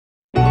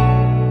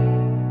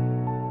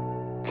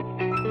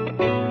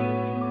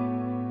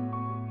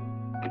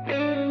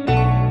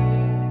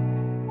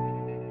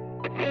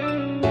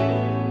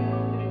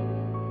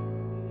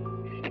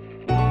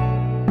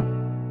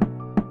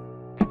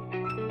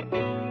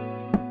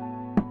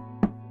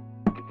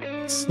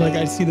looks like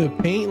I see the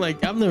paint.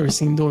 Like I've never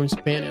seen dorms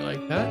painted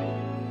like that.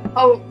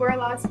 Oh, we're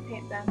allowed to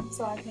paint them,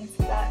 so I painted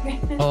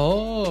that.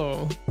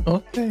 Oh,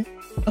 okay.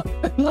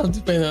 Allowed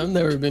to paint. I've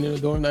never been in a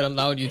dorm that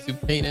allowed you to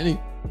paint any.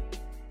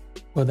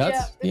 Well, Yeah,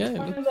 that's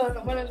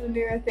it's one of the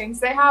newer things.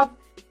 They have,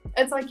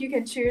 it's like you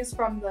can choose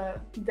from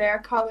their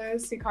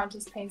colors. You can't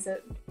just paint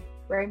it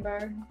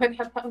rainbow,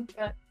 whatever.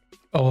 But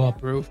oh,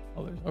 approved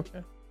colors.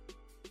 Okay,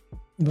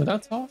 but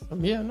that's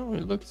awesome. Yeah, no,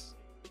 it looks.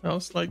 I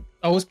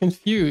was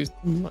confused.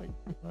 I'm like,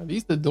 are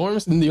these the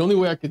dorms? And the only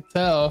way I could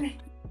tell,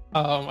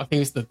 I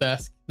think it's the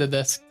desk. The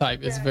desk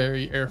type is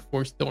very Air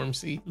Force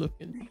dorm-y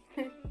looking.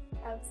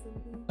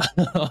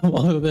 Absolutely.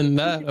 Other than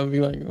that, I'll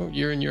be like, oh,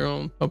 you're in your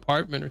own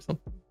apartment or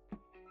something.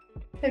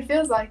 It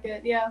feels like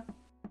it, yeah.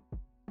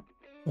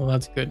 Well,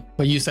 that's good.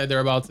 But you said they're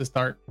about to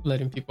start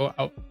letting people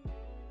out.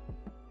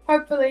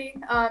 Hopefully,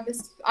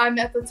 I'm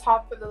at the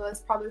top of the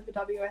list probably for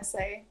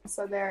WSA,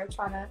 so they're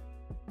trying to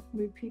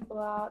move people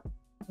out.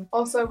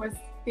 Also, with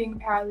being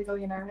paralegal,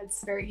 you know,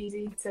 it's very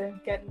easy to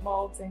get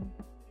involved in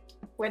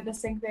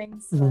witnessing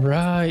things. So.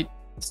 Right.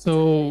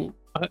 So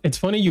it's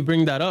funny you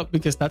bring that up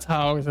because that's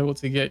how I was able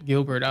to get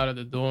Gilbert out of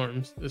the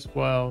dorms as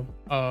well.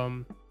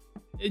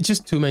 It's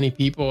just too many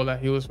people that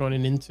he was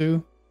running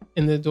into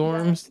in the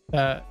dorms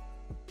that,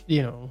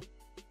 you know,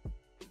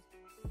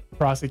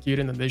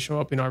 prosecuting and they show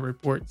up in our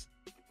reports.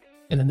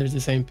 And then there's the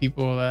same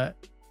people that,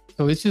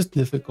 so it's just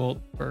difficult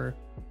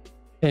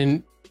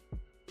and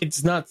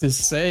it's not to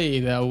say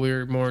that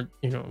we're more,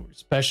 you know,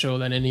 special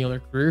than any other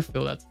career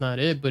field. That's not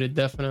it, but it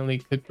definitely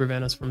could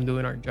prevent us from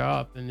doing our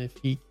job. And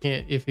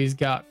if he's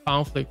got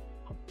conflict,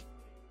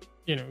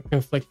 you know,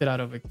 conflicted out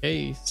of a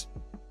case,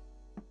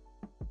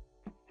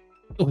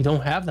 we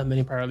don't have that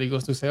many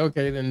paralegals to say,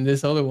 okay, then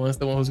this other one's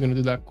the one who's going to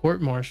do that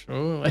court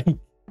martial. Like,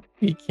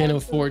 we can't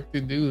afford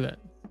to do that.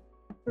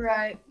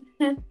 Right.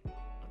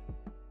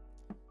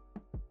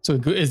 So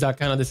is that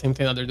kind of the same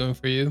thing that they're doing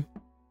for you?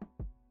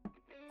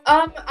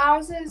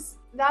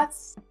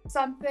 That's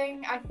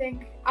something I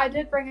think I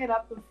did bring it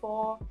up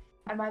before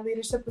and my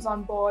leadership was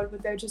on board,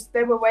 but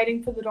they were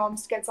waiting for the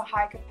dorms to get to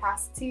high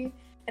capacity.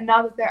 And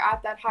now that they're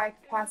at that high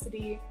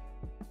capacity,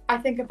 I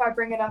think if I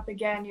bring it up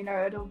again, you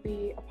know, it'll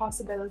be a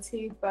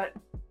possibility. But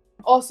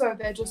also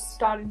they're just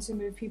starting to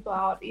move people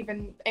out,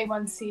 even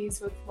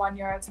A1Cs with 1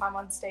 year time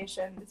on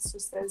station. It's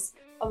just, there's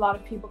a lot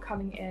of people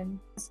coming in.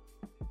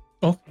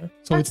 Okay.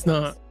 So it's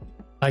not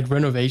like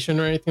renovation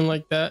or anything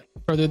like that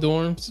for the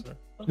dorms?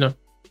 No.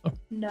 Okay.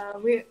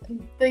 No,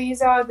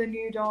 these are the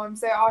new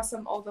dorms. There are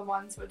some older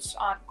ones which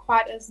aren't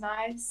quite as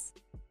nice,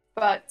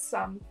 but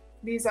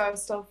these are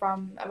still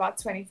from about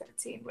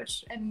 2013,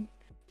 which in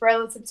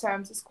relative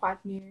terms is quite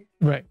new.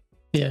 Right.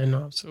 Yeah,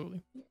 no,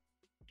 absolutely.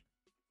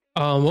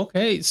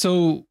 Okay,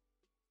 so,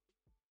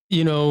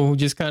 you know,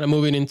 just kind of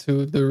moving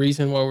into the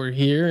reason why we're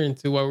here,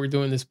 into why we're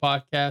doing this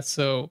podcast.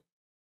 So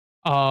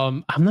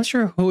I'm not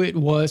sure who it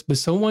was, but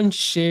someone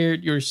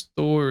shared your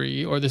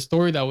story or the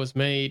story that was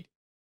made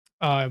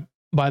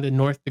by the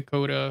North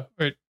Dakota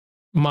or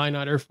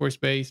Minot Air Force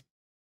Base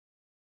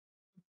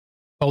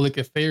public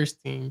affairs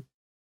team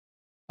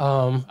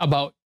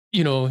about,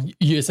 you know,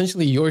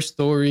 essentially your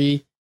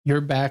story,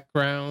 your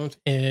background,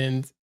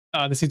 and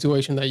the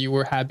situation that you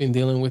were having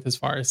dealing with as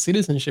far as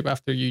citizenship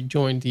after you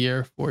joined the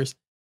Air Force.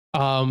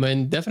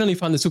 And definitely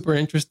found it super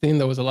interesting.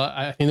 There was a lot,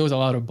 I think there was a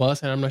lot of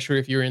buzz, and I'm not sure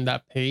if you're in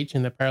that page,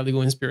 in the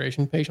Paralegal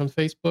Inspiration page on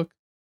Facebook.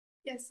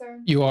 Yes, sir.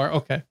 You are?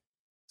 Okay.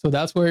 So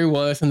that's where it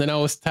was. And then I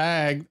was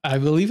tagged, I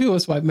believe it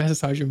was by Master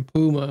Sergeant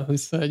Puma, who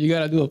said, you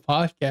got to do a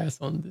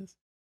podcast on this.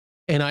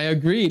 And I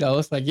agreed. I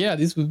was like, yeah,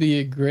 this would be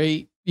a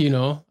great, you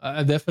know,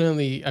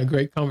 definitely a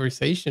great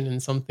conversation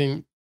and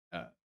something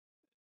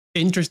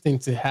interesting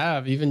to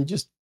have, even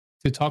just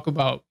to talk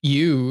about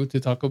you, to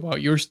talk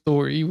about your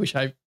story, which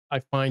I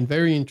find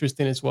very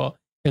interesting as well.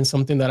 And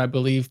something that I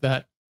believe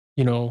that,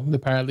 you know, the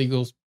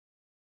paralegals,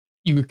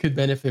 you could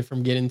benefit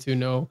from getting to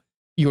know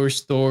your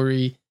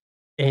story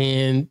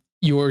and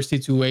your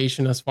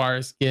situation as far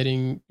as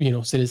getting, you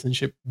know,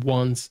 citizenship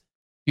once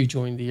you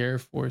join the Air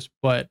Force.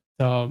 But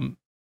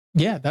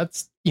yeah,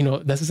 that's, you know,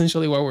 that's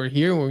essentially why we're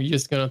here. We're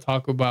just going to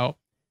talk about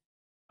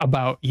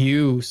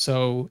you.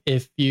 So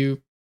if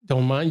you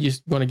don't mind,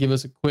 just want to give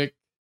us a quick,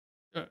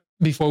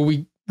 before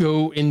we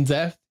go in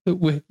depth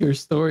with your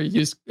story,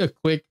 just a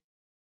quick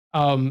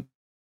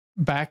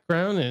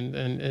background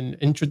and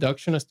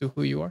introduction as to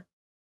who you are.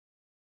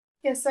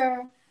 Yes,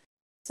 sir.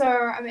 So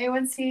I'm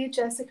A1C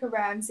Jessica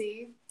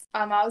Ramsey.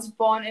 I was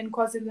born in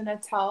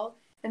KwaZulu-Natal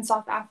in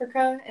South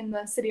Africa in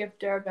the city of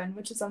Durban,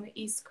 which is on the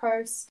East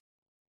Coast.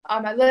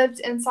 I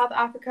lived in South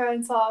Africa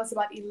until I was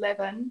about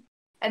 11.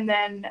 And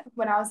then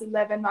when I was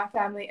 11, my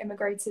family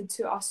immigrated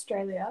to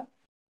Australia.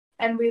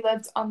 And we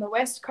lived on the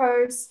West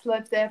Coast,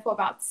 lived there for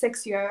about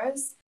 6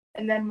 years.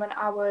 And then when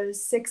I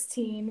was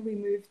 16, we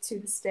moved to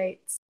the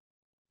States.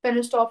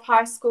 Finished off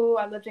high school,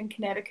 I lived in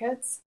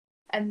Connecticut.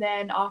 And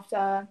then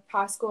after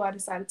high school, I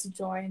decided to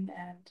join,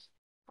 and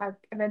I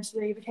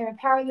eventually became a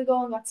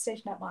paralegal and got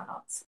stationed at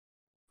Minot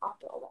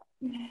after all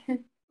that.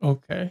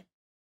 Okay.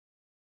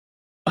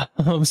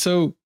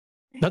 So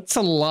that's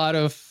a lot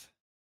of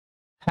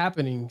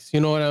happenings.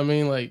 You know what I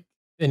mean? Like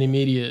an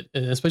immediate,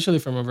 and especially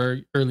from a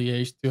very early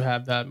age to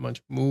have that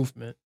much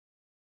movement.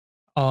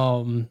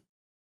 Um,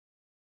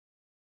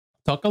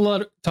 talk a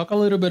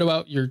little bit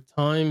about your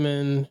time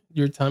in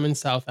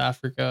South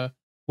Africa.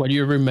 What do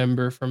you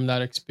remember from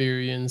that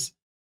experience?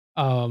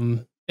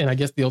 And I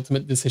guess the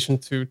ultimate decision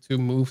to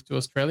move to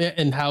Australia,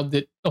 and how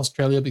did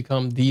Australia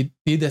become the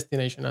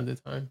destination at the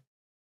time?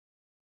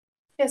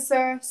 Yes,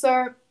 sir.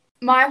 So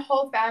my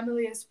whole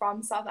family is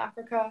from South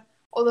Africa.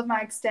 All of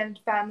my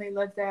extended family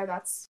live there.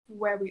 That's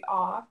where we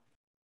are.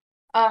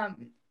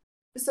 Um,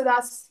 so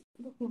that's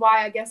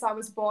why I guess I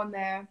was born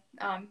there.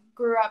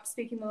 Grew up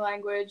speaking the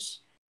language.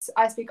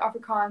 I speak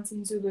Afrikaans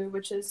and Zulu,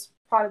 which is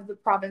part of the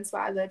province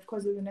where I live,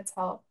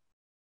 KwaZulu-Natal.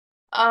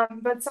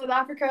 But South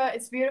Africa,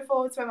 it's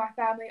beautiful. It's where my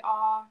family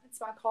are. It's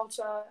my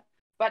culture,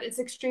 but it's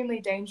extremely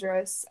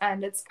dangerous,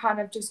 and it's kind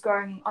of just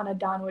going on a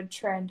downward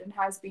trend and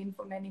has been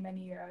for many,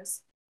 many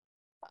years.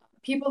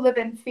 People live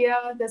in fear.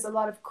 There's a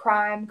lot of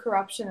crime,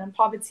 corruption, and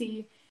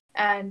poverty.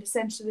 And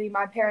essentially,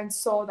 my parents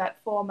saw that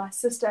for my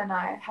sister and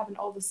I have an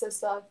older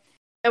sister,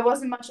 there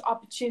wasn't much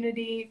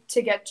opportunity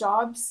to get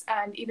jobs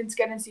and even to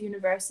get into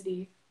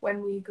university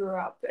when we grew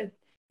up. It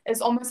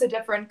is almost a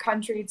different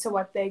country to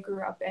what they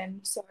grew up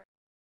in. So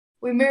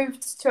we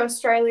moved to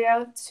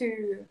Australia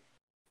to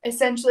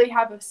essentially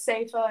have a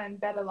safer and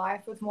better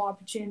life with more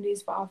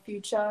opportunities for our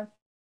future.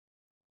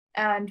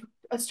 And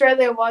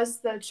Australia was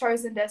the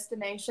chosen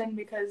destination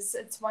because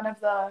it's one of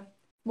the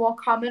more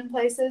common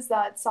places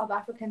that South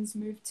Africans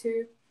move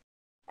to.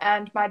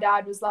 And my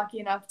dad was lucky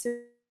enough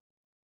to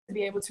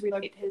be able to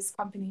relocate his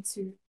company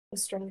to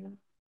Australia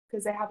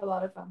because they have a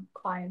lot of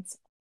clients.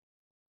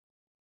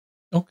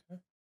 Okay.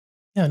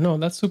 Yeah, no,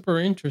 that's super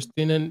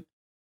interesting. And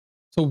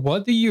so,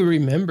 what do you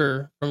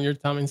remember from your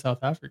time in South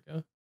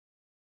Africa?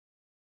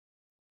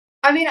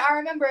 I mean, I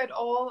remember it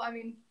all. I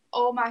mean,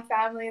 all my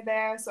family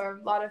there, so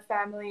a lot of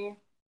family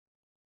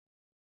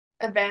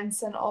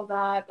events and all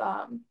that.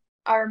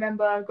 I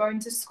remember going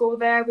to school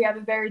there. We have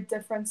a very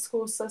different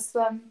school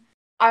system.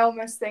 I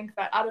almost think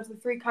that out of the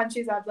three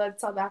countries I've lived,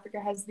 South Africa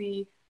has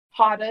the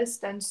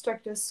hardest and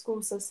strictest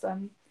school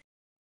system.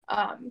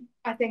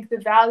 I think the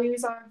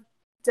values are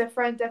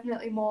different,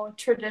 definitely more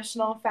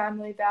traditional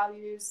family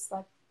values.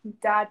 Like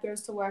dad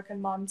goes to work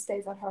and mom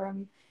stays at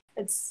home.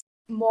 It's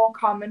more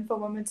common for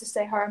women to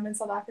stay home in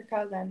South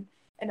Africa than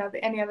in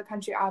any other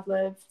country I've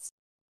lived.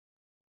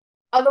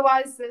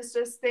 Otherwise, there's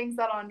just things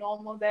that are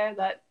normal there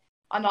that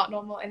are not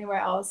normal anywhere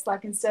else.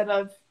 Like instead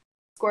of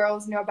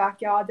squirrels in your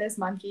backyard, there's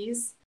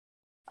monkeys.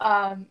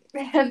 And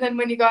then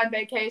when you go on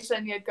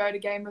vacation, you'd go to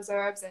game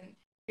reserves and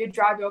you'd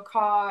drive your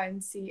car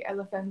and see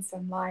elephants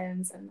and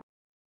lions and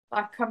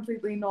like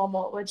completely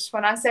normal. Which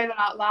when I say that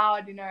out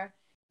loud,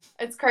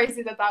 it's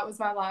crazy that that was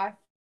my life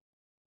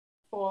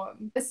for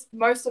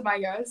most of my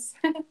years.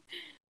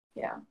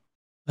 Yeah.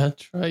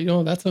 That's right.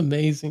 No, that's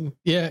amazing.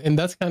 Yeah, and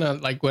that's kind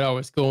of like what I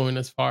was going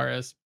as far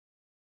as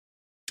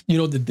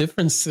the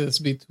differences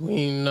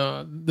between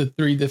the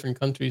three different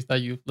countries that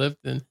you've lived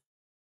in.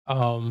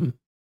 Um,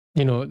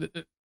 you know,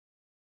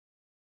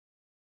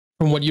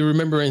 from what you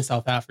remember in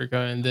South Africa,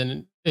 and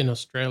then in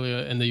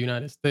Australia and the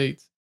United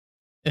States,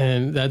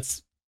 and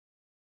it's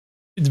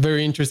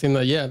very interesting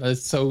that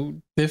that's so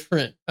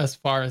different as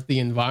far as the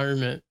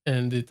environment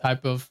and the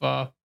type of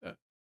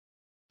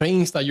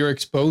things that you're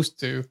exposed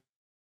to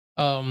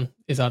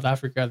in South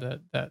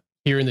Africa that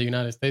here in the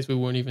United States we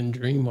wouldn't even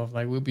dream of.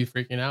 Like we'll be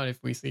freaking out if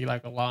we see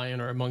like a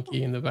lion or a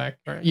monkey in the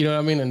backyard. You know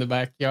what I mean? In the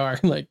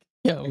backyard, like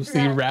we'll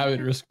see a Right.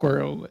 rabbit or a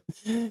squirrel.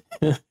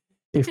 But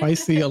if I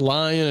see a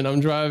lion and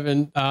I'm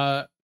driving,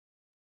 I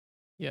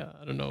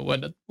don't know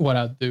what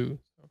I'd do.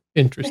 So,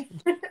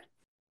 interesting.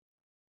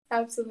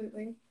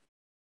 Absolutely.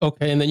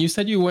 Okay, and then you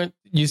said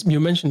you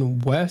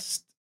mentioned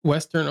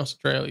Western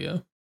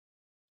Australia,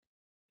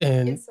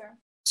 and Yes, sir.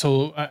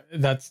 so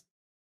that's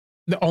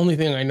the only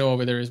thing I know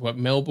over there is what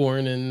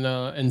Melbourne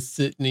and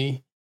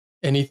Sydney.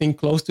 Anything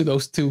close to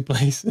those two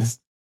places?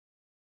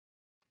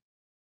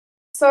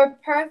 So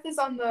Perth is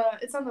on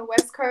the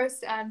west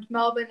coast, and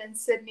Melbourne and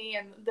Sydney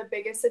and the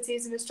biggest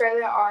cities in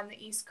Australia are on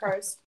the east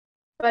coast.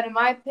 But in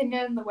my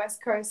opinion, the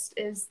west coast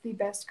is the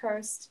best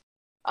coast.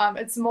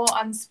 It's more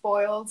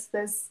unspoiled.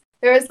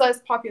 There is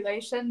less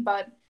population,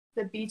 but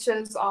the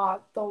beaches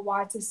are the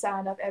whitest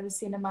sand I've ever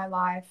seen in my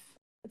life.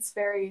 It's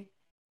very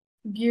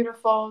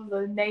beautiful.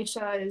 The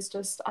nature is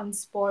just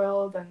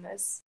unspoiled, and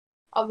there's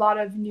a lot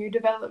of new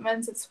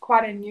developments. It's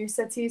quite a new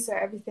city, so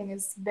everything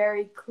is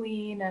very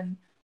clean and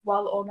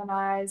well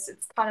organized.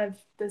 It's kind of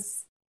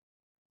this.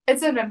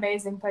 It's an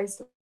amazing place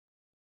to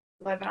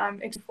live, and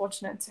I'm extremely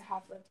fortunate to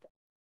have lived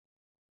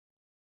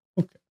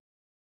there. Okay,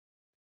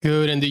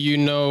 good. And do you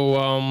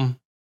know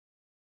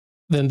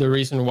then the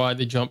reason why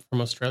they jumped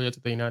from Australia to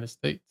the United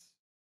States?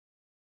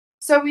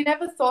 So we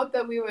never thought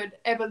that we would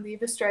ever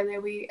leave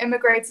Australia. We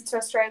immigrated to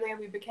Australia.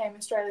 We became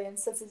Australian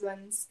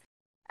citizens,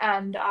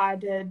 and I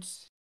did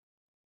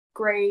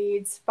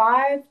grades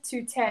 5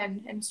 to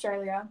 10 in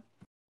Australia,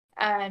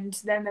 and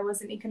then there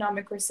was an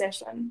economic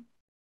recession.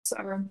 So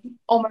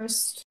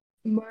almost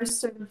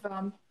most of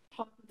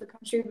half of the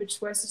country,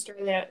 which West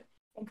Australia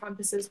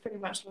encompasses pretty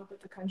much half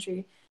of the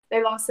country.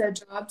 They lost their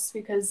jobs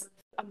because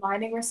of a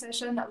mining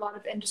recession. A lot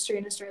of industry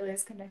in Australia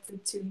is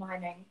connected to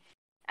mining.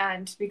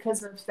 And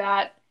because of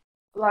that,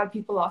 a lot of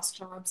people lost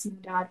jobs. My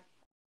dad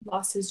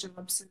lost his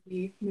job, so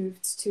we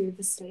moved to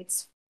the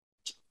States,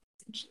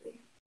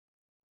 essentially.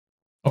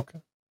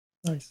 Okay,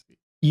 I see.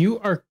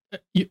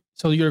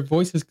 So your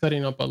voice is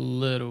cutting up a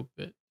little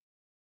bit.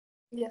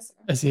 Yes, sir.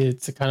 I see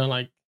it's kind of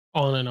like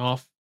on and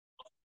off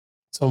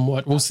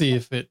somewhat. We'll see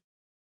if it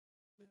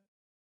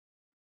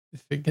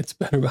gets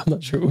better, but I'm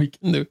not sure what we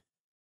can do.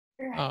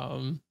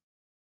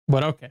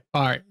 But okay.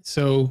 All right.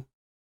 So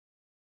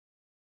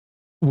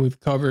we've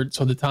covered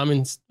the time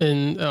in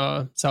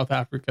South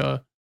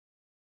Africa,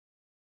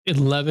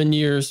 11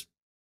 years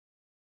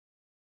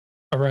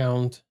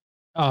around,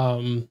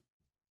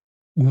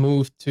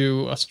 moved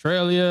to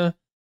Australia,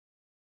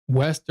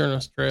 Western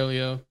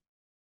Australia,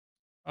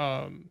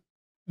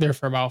 there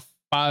for about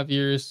 5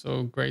 years,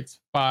 so grades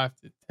 5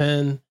 to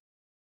 10,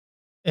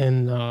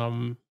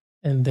 and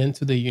then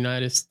to the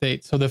United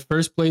States. So the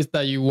first place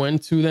that you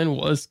went to then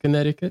was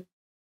Connecticut?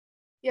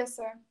 Yes,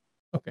 sir.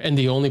 Okay, and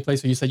the only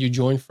place, so you said you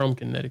joined from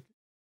Connecticut?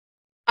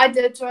 I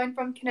did join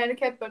from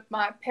Connecticut, but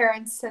my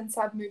parents since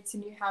have moved to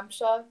New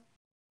Hampshire.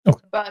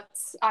 Okay. But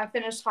I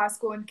finished high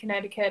school in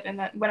Connecticut, and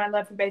then when I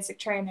left for basic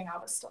training, I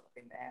was still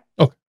living there.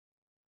 Okay.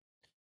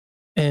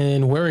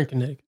 And where in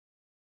Connecticut?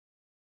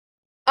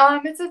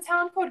 It's a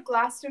town called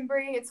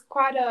Glastonbury. It's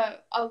quite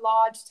a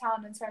large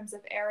town in terms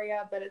of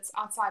area, but it's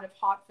outside of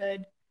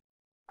Hartford.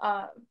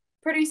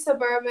 Pretty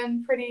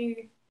suburban,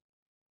 pretty,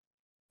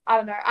 I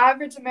don't know,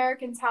 average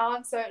American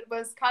town. So it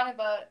was kind of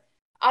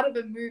out of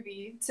a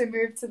movie to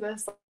move to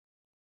this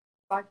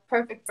like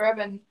perfect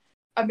urban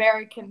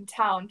American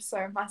town.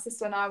 So my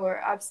sister and I were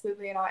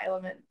absolutely in our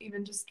element.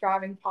 Even just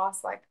driving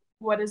past like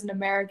what is an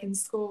American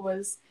school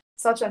was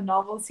such a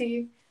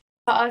novelty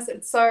to us.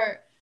 It's so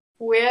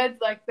weird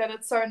like that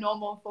it's so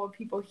normal for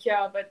people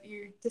here, but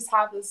you just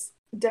have this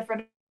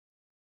different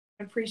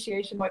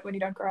appreciation when you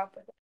don't grow up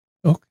with it.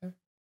 Okay.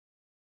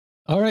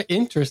 All right,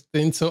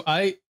 interesting. So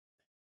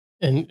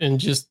and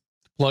just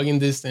plugging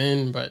this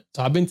in, but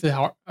so I've been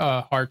to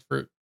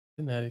Hartford,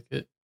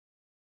 Connecticut.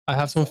 I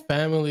have some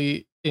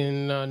family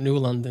in New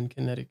London,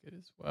 Connecticut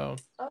as well.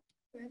 Oh,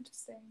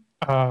 interesting.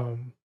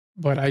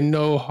 But I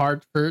know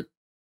Hartford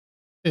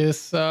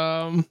is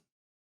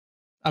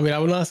I mean, I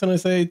was not gonna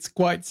say it's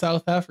quite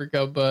South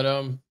Africa, but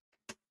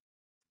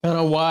kind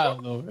of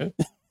wild though. Right?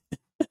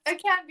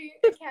 It can be.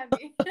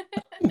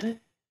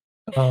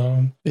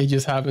 They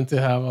just happen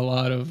to have a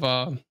lot of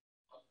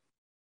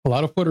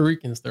Puerto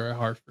Ricans there at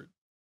Hartford.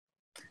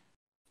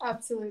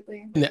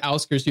 Absolutely. In the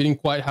outskirts, you didn't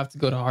quite have to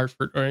go to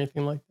Hartford or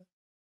anything like that.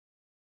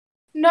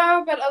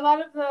 No, but a lot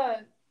of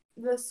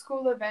the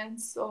school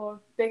events or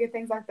bigger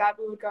things like that,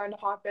 we would go into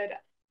Hartford.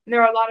 And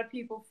there are a lot of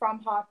people from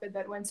Hartford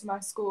that went to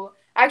my school.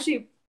 I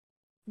actually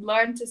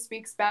learned to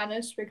speak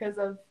Spanish because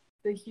of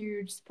the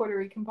huge Puerto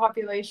Rican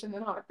population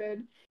in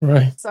Hartford.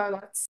 Right. So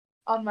that's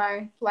on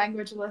my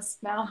language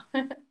list now.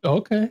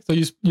 Okay. So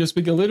you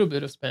speak a little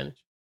bit of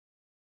Spanish.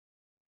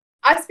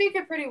 I speak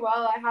it pretty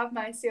well. I have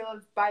my seal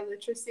of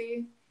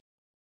biliteracy.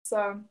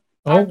 So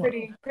I'm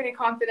pretty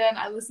confident.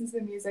 I listen to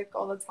the music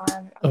all the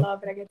time. I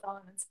love it. I get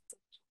on.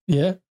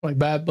 Yeah, like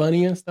Bad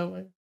Bunny and stuff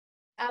like that.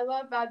 I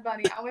love Bad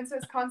Bunny. I went to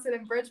his concert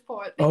in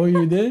Bridgeport. Oh,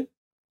 you did?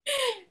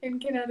 In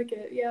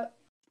Connecticut, yep.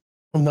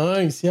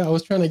 Nice. Yeah, I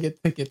was trying to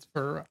get tickets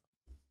for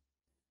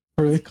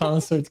the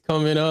concerts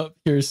coming up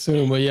here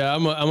soon. But yeah,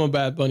 I'm a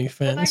Bad Bunny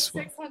fan. Like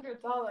 $600.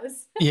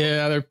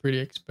 Yeah, they're pretty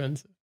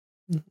expensive.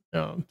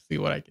 See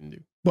what I can do.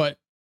 But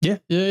yeah,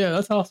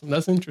 that's awesome.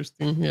 That's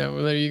interesting. Yeah,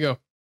 well, there you go.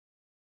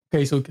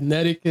 Okay, so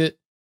Connecticut,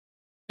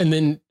 and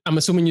then I'm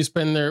assuming you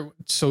spend there.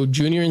 So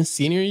junior and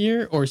senior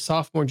year, or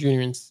sophomore, junior,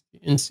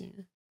 and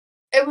senior.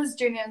 It was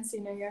junior and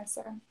senior year,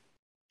 sir.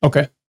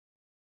 Okay.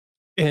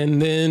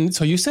 And then,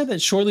 so you said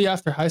that shortly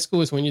after high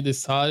school is when you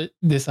decided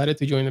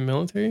to join the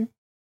military?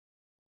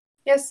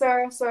 Yes,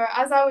 sir. So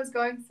as I was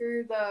going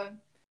through the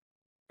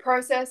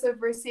process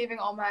of receiving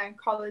all my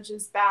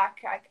colleges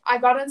back, I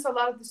got into a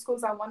lot of the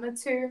schools I wanted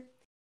to,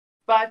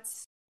 but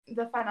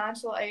the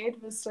financial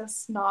aid was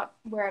just not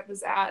where it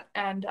was at.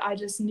 And I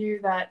just knew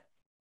that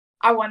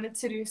I wanted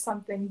to do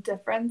something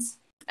different.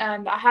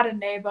 And I had a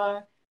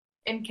neighbor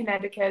in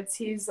Connecticut.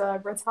 He's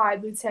a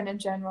retired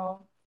lieutenant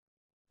general,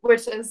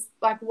 which is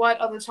like, what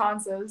are the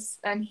chances?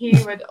 And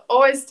he would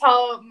always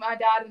tell my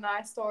dad and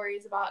I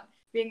stories about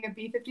being a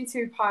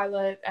B-52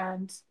 pilot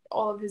and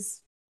all of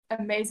his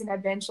amazing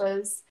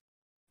adventures.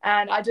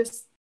 And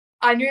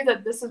I knew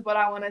that this is what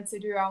I wanted to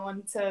do. I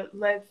wanted to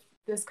live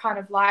this kind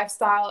of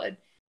lifestyle. It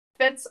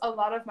fits a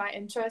lot of my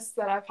interests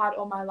that I've had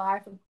all my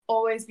life. I've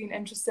always been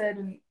interested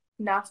in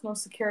national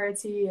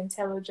security,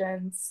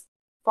 intelligence,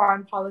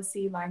 foreign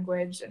policy,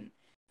 language, and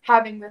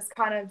having this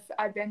kind of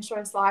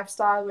adventurous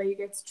lifestyle where you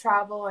get to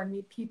travel and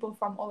meet people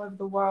from all over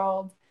the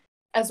world,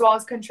 as well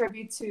as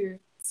contribute to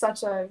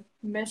such a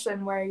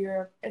mission where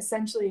you're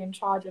essentially in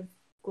charge of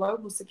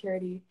global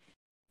security.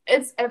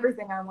 it's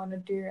everything I want to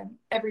do. And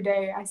every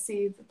day I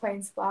see the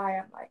planes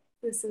fly, I'm like,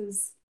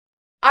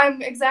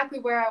 I'm exactly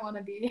where I want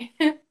to be.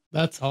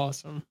 That's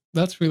awesome.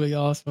 That's really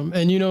awesome.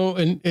 And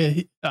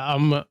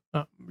I'm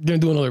gonna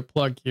do another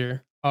plug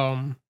here.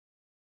 So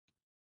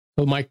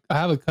I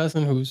have a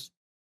cousin who's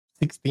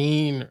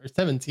 16 or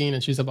 17,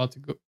 and she's about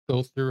to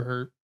go through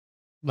her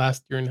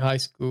last year in high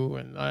school,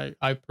 and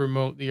I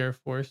promote the Air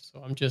Force,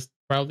 so I'm just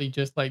probably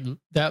just like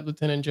that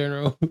lieutenant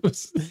general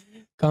who's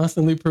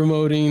constantly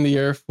promoting the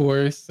Air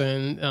Force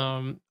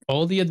and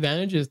all the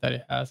advantages that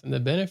it has and the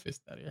benefits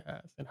that it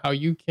has, and how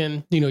you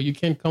can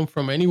come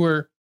from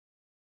anywhere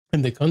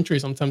in the country,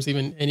 sometimes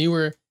even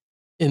anywhere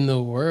in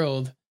the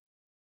world,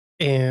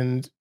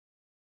 and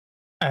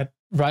at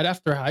right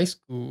after high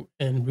school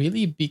and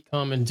really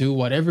become and do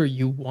whatever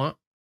you want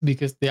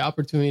because the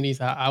opportunities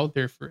are out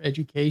there for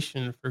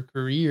education, for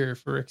career,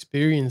 for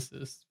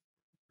experiences,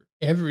 for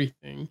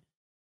everything.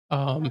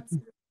 Um,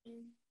 Absolutely.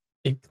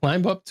 it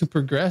climb up to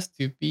progress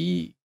to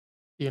be,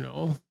 you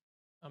know,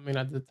 I mean,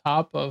 at the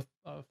top of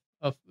the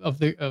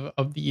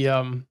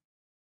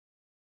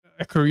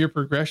a career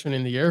progression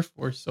in the Air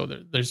Force. So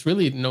there are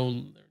really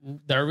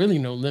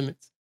no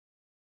limits.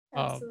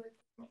 Um, Absolutely.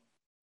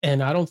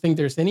 and I don't think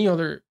there's any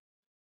other.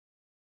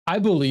 I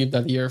believe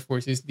that the Air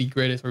Force is the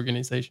greatest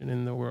organization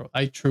in the world.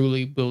 I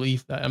truly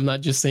believe that. I'm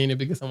not just saying it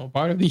because I'm a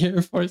part of the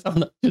Air Force. I'm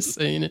not just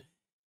saying it.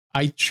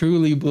 I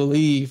truly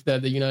believe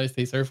that the United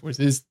States Air Force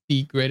is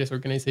the greatest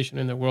organization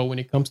in the world when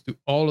it comes to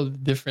all of the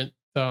different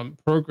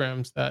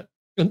programs that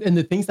and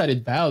the things that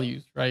it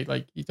values, right?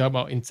 Like you talk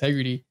about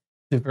integrity,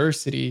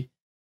 diversity,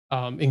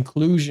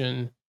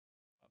 inclusion,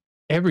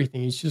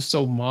 everything. It's just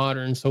so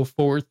modern, so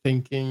forward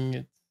thinking.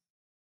 It's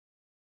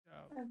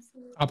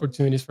Absolutely.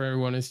 opportunities for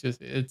everyone. It's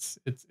just it's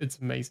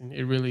amazing.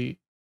 It really,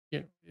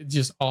 it's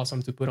just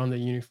awesome to put on the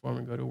uniform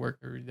and go to work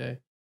every day,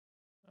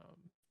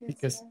 Yes,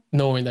 because sir.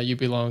 knowing that you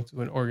belong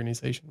to an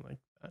organization like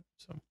that.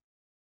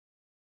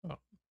 Uh,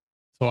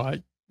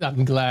 so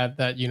I'm glad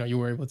that you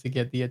were able to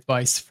get the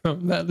advice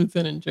from that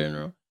lieutenant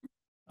general,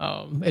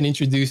 and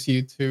introduce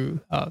you to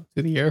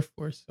the Air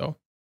Force. So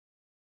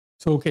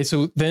okay,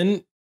 so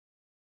then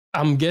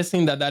I'm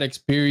guessing that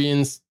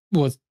experience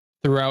was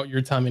throughout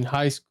your time in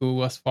high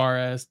school, as far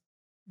as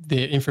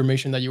the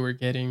information that you were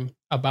getting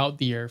about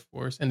the Air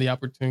Force and the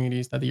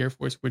opportunities that the Air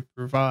Force would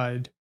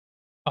provide.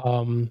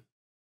 Um,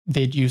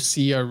 did you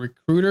see a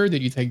recruiter?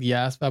 Did you take the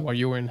ASVAB while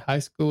you were in high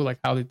school? Like,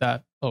 how did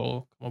that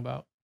all come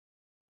about?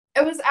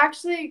 It was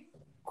actually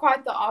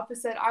quite the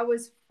opposite. I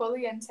was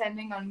fully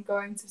intending on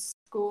going to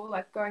school,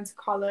 like going to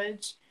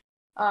college.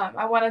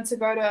 I wanted to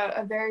go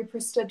to a very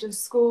prestigious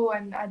school,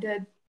 and I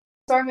did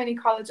so many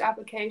college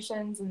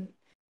applications and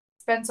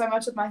spent so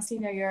much of my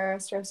senior year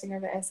stressing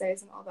over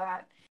essays and all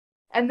that.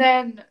 And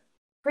then,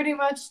 pretty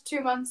much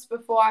 2 months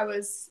before I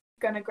was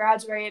going to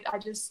graduate, I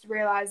just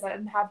realized I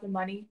didn't have the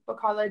money for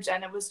college,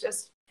 and it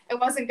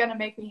wasn't going to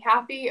make me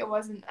happy. It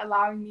wasn't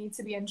allowing me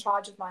to be in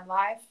charge of my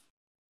life.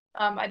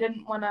 I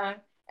didn't want to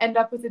end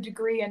up with a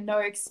degree and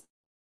no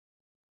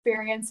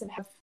experience and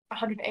have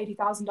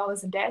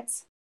 $180,000 in debt.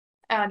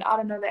 And I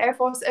don't know, the Air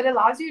Force, it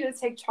allows you to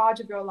take charge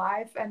of your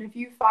life. And if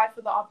you fight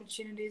for the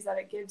opportunities that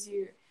it gives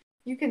you,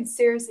 you can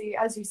seriously,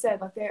 as you said,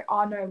 like there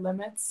are no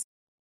limits.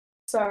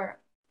 So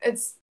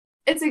it's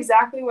it's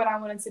exactly what I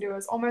wanted to do.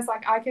 It's almost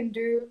like I can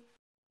do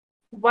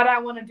what I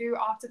want to do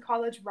after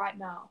college right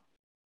now.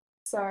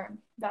 So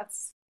that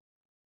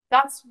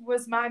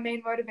was my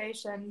main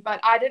motivation. But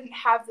I didn't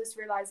have this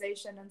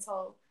realization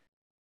until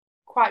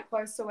quite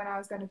close to when I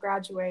was going to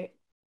graduate.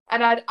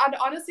 And I'd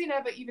honestly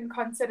never even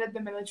considered the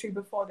military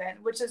before then,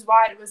 which is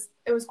why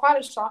it was quite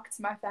a shock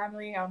to my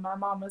family. My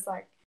mom was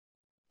like,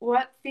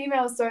 "What,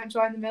 females don't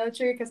join the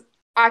military?" Because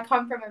I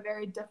come from a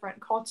very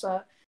different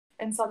culture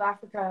in South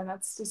Africa, and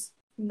that's just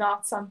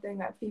not something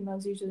that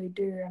females usually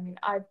do. I mean,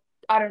 I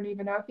don't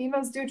even know if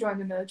females do join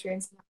the military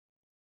in South Africa.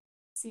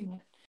 I've seen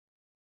it.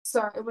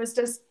 So it was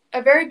just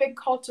a very big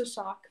culture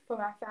shock for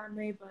my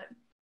family, but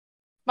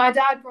my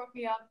dad brought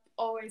me up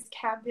always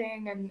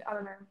camping and I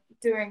don't know,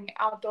 doing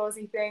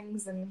outdoorsy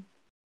things and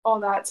all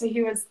that. So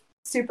he was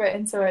super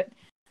into it.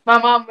 My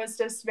mom was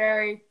just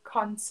very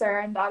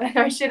concerned. I don't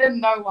know, she didn't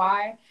know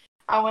why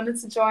I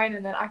wanted to join,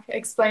 and then I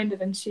explained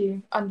it and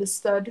she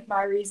understood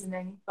my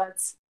reasoning.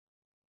 But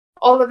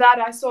all of that,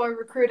 I saw a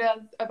recruiter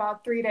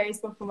about 3 days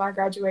before my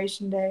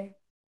graduation day.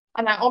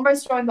 And I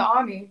almost joined the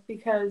army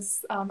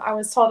because I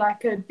was told I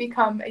could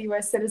become a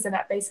US citizen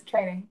at basic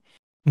training,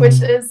 which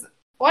Mhm. is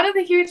one of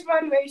the huge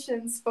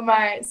motivations for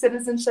my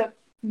citizenship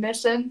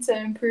mission to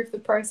improve the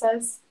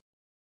process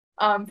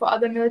for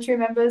other military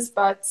members.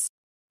 But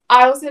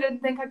I also didn't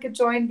think I could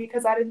join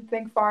because I didn't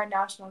think foreign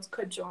nationals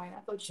could join.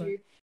 I thought Right.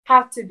 you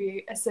had to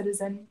be a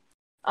citizen.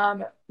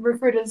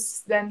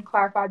 Recruiters then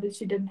clarified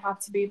that you didn't have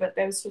to be, but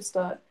there was just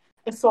a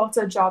sort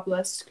of job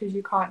list because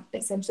you can't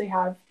essentially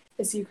have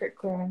a secret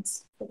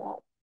clearance for that.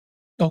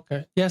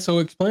 Okay. Yeah. So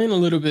explain a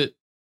little bit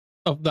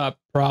of that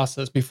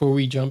process before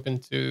we jump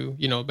into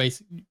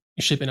basic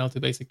shipping out to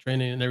basic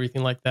training and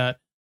everything like that.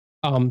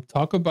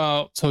 Talk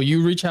about, so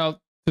you reach out.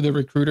 to the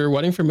recruiter,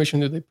 what information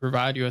did they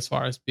provide you as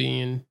far as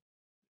being,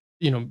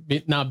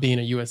 not being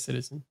a U.S.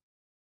 citizen?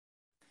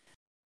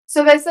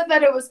 So they said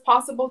that it was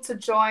possible to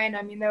join.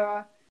 I mean, they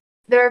were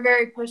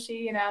very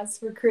pushy, as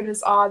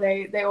recruiters are.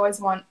 They always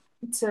want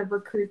to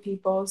recruit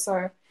people.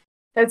 So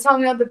they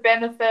told me all the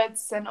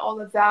benefits and all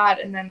of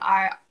that, and then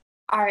I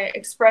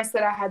expressed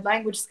that I had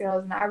language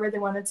skills and I really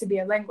wanted to be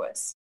a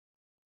linguist.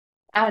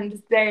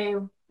 And they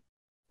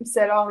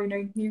said, oh,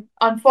 you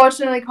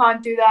unfortunately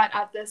can't do that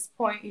at this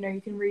point.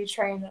 You can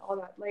retrain and all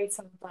that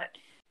later, but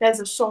there's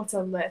a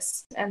shorter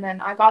list. And then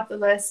I got the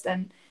list,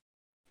 and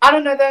I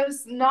don't know,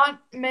 there's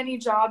not many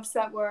jobs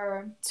that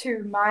were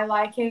to my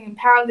liking, and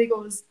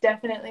paralegal was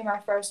definitely my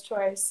first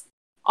choice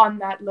on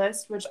that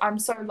list, which I'm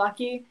so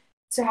lucky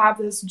to have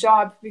this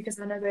job because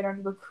I know they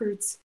don't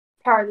recruit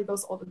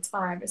paralegals all the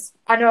time.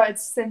 I know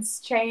it's since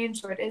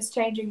changed, or it is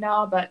changing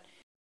now, but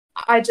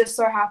I just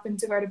so happened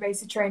to go to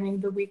basic training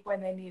the week when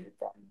they needed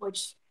them,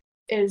 which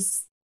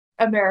is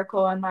a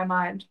miracle in my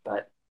mind.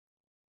 But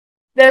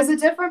there's a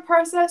different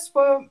process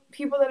for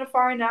people that are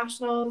foreign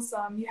nationals.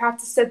 You have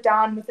to sit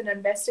down with an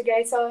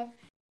investigator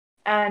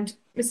and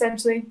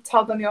essentially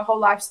tell them your whole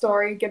life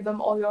story, give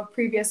them all your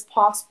previous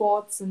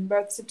passports and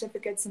birth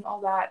certificates and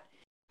all that.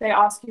 They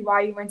ask you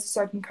why you went to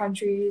certain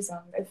countries,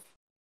 if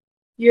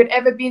you had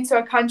ever been to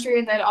a country,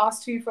 and they'd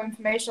ask you for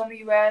information on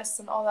the US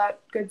and all that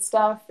good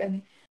stuff.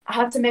 And I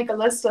had to make a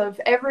list of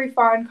every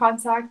foreign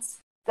contact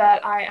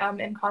that I am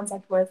in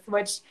contact with,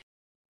 which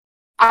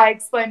I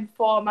explained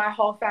before, my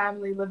whole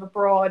family live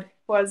abroad,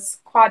 was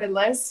quite a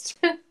list.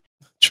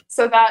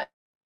 So that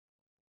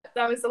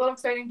was a little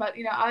explaining, but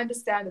I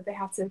understand that they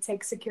have to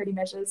take security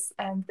measures.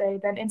 And they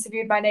then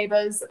interviewed my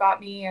neighbors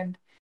about me and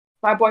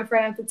my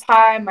boyfriend at the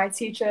time, my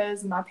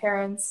teachers and my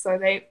parents. So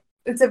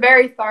it's a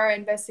very thorough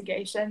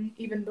investigation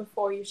even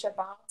before you ship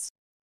out.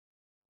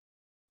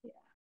 Yeah.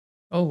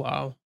 Oh,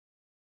 wow.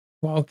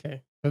 Well,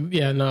 okay.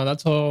 Yeah, no,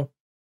 that's all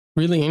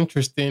really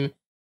interesting.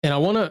 And I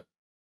want to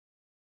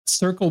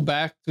circle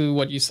back to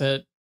what you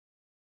said,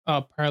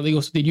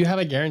 paralegal. So did you have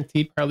a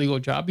guaranteed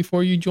paralegal job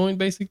before you joined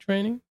basic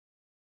training?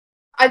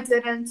 I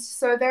didn't.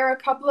 So there are a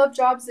couple of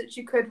jobs that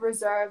you could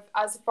reserve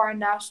as a foreign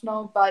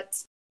national,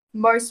 but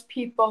most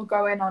people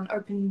go in on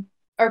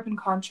open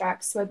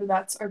contracts, whether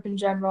that's open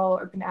general,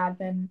 open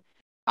admin.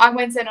 I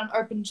went in on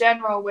open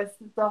general with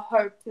the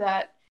hope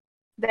that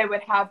they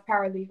would have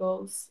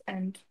paralegals,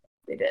 and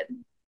they did.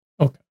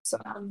 Okay.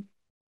 So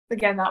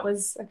again, that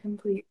was a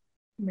complete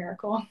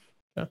miracle.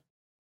 Yeah.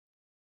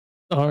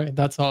 All right,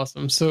 that's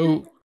awesome.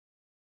 So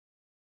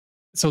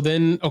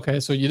then, okay,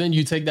 so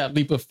you take that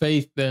leap of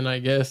faith then, I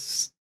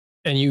guess,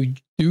 and you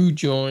do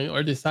join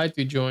or decide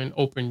to join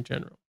open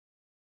general.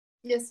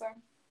 Yes, sir.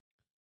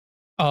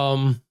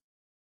 I'm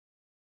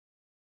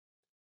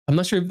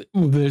not sure if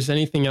there's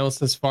anything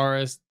else as far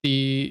as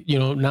the,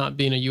 not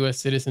being a U.S.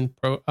 citizen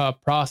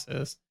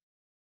process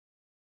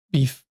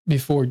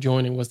before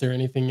joining. Was there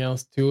anything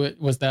else to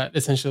it? Was that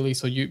essentially,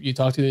 so you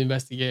talk to the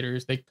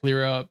investigators, they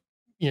clear up,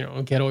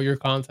 get all your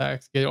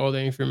contacts, get all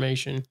the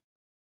information,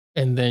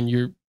 and then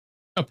you're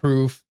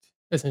approved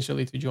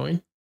essentially to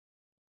join?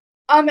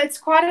 It's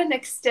quite an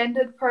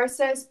extended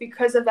process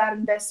because of that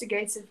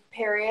investigative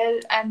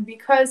period, and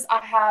because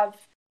I have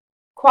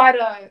quite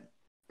a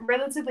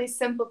relatively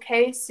simple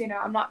case.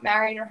 I'm not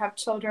married or have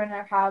children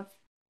or have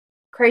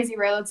crazy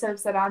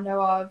relatives that I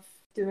know of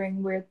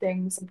doing weird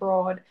things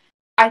abroad.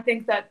 I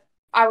think that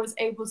I was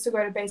able to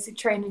go to basic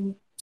training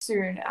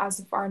soon as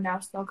a foreign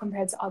national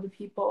compared to other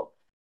people.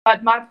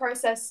 But my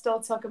process still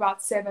took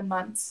about 7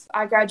 months.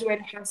 I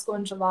graduated high school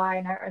in July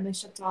and I only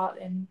shipped out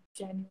in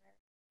January.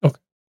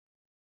 Okay.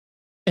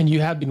 And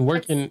you have been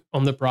working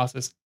on the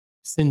process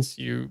since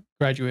you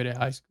graduated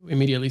high school,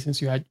 immediately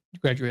since you had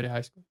graduated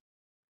high school?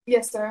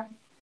 Yes, sir.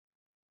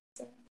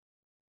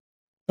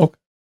 Okay.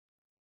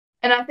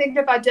 And I think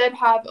if I did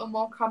have a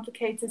more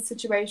complicated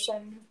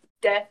situation,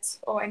 debt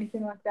or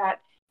anything like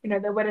that,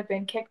 there would have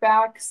been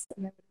kickbacks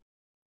and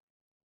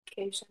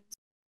vacations.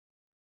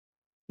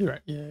 You're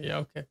right. Yeah.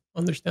 Okay.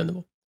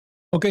 Understandable.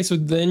 Okay. So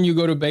then you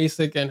go to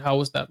basic, and how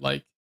was that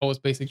like? What was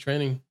basic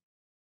training?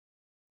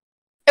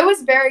 It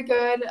was very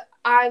good.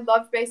 I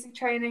loved basic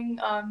training.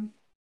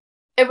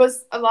 It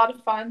was a lot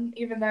of fun,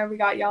 even though we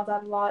got yelled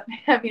at a lot.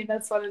 I mean,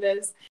 that's what it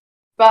is.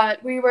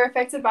 But we were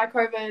affected by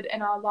COVID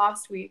in our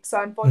last week.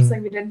 So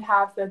unfortunately, we didn't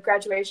have the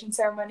graduation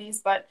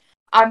ceremonies, but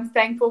I'm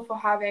thankful for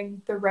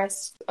having the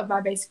rest of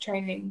my basic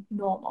training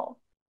normal.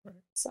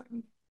 So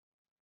I'm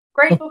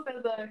grateful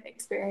for the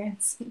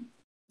experience.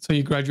 So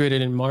you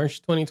graduated in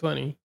March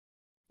 2020?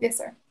 Yes,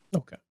 sir.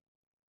 Okay.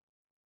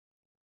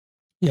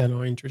 Yeah,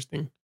 no,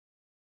 interesting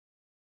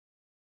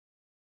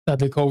that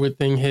the COVID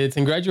thing hits.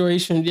 And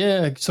graduation,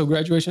 yeah. So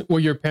graduation, were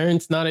your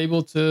parents not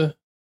able to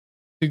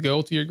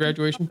go to your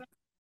graduation?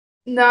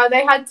 No,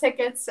 they had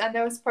tickets and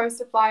they were supposed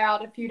to fly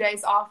out a few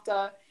days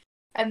after.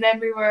 And then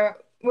we were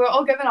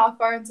all given our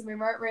phones, and we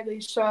weren't really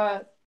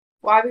sure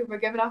why we were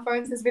given our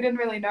phones because we didn't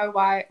really know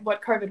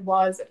what COVID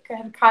was. It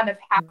had kind of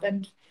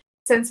happened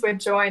since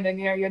we'd joined, and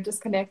you're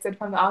disconnected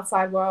from the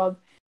outside world.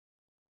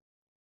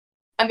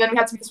 And then we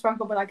had to make this phone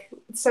call, but like,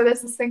 so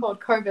there's this thing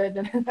called COVID,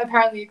 and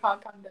apparently you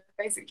can't come to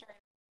basic training.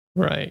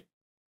 Right.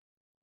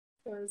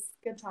 It was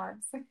good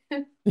times.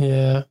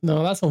 Yeah.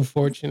 No, that's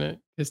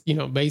unfortunate. It's,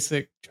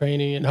 basic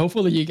training, and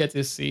hopefully you get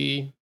to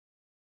see.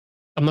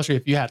 I'm not sure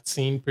if you had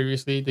seen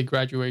previously the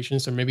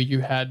graduations, or maybe you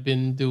had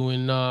been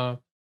doing your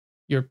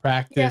Yeah,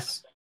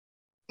 practice.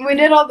 we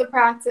did all the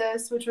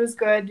practice, which was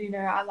good.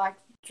 I like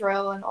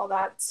drill and all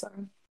that, so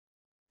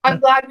I'm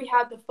glad we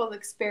had the full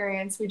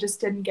experience. We just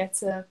didn't get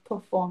to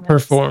perform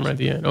At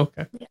the end.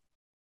 Okay. Yeah.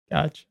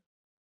 Gotcha.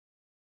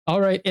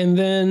 All right. And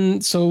then,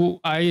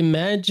 so I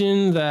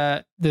imagine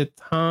that the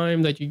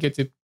time that you get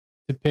to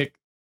pick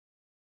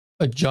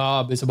a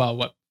job is about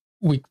what,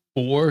 week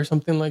 4 or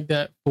something like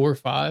that, 4 or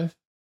 5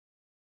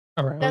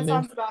 around That there.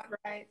 sounds about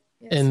right.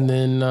 Yes, And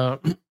sir.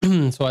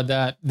 then, so at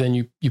that, then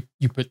you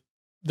put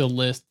the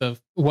list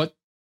of what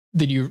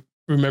did you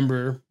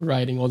remember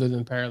writing other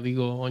than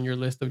paralegal on your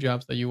list of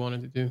jobs that you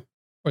wanted to do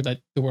or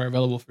that were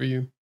available for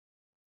you?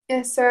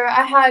 Yes, sir.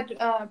 I had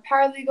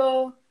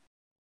paralegal.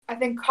 I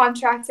think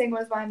contracting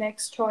was my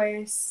next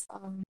choice.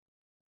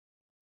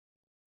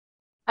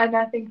 And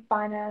I think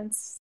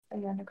finance,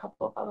 and then a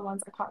couple of other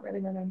ones I can't really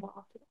remember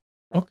after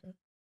that. Okay.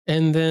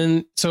 And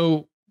then,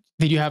 so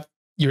did you have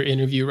your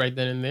interview right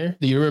then and there?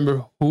 Do you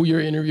remember who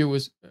your interview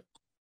was?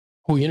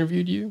 Who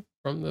interviewed you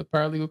from the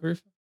paralegal career?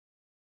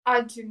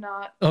 I do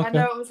not. Okay. I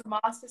know it was a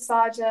master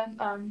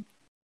sergeant.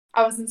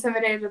 I was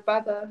intimidated by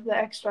the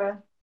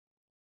extra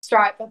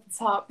stripe at the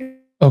top.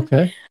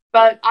 Okay.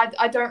 But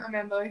I don't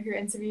remember who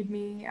interviewed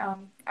me. I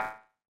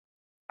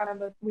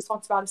remember we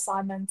talked about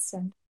assignments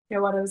and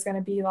what it was going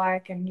to be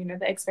like, and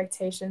the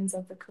expectations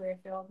of the career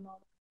field and all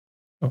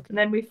that. Okay. And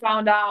then we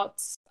found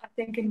out, I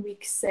think in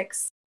week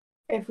 6,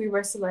 if we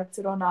were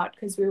selected or not,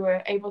 because we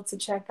were able to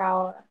check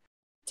our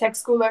tech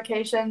school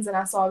locations, and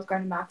I saw I was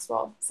going to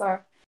Maxwell, so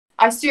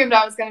I assumed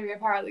I was going to be a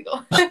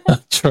paralegal.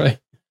 That's right.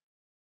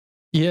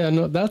 Yeah,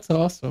 no, that's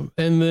awesome.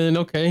 And then,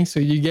 okay, so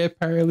you get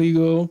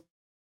paralegal,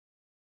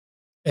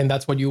 and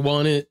that's what you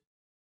wanted.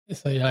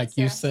 So, like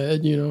you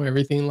said,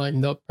 everything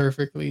lined up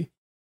perfectly.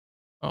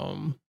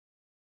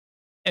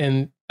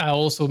 And I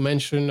also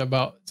mentioned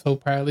about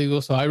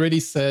paralegal. So I already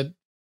said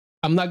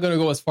I'm not gonna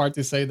go as far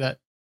to say that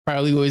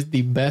paralegal is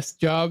the best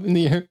job in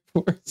the Air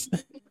Force.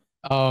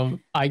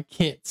 I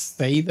can't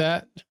say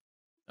that.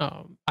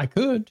 I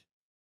could,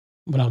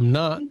 but I'm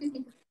not.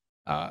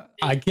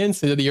 I can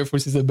say that the Air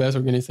Force is the best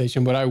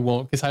organization, but I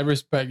won't, because I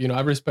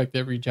respect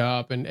every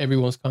job and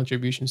everyone's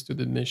contributions to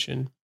the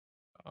mission.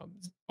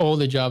 All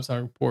the jobs are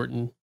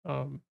important.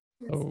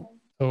 So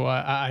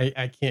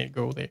I can't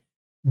go there.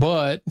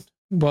 But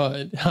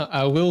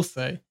I will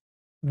say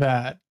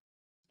that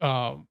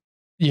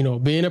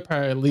being a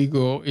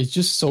paralegal is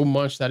just so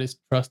much that is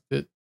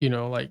trusted.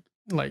 Like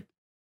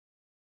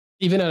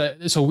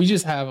even so we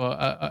just have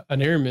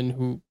an airman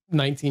who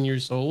 19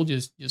 years old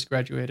just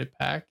graduated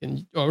PAC,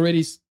 and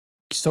already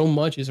so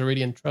much is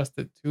already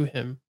entrusted to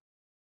him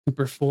to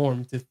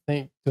perform, to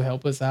think, to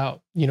help us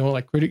out.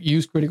 Like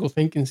use critical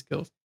thinking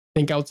skills,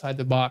 think outside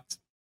the box.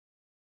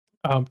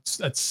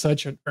 At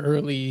such an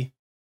early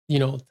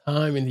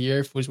time in the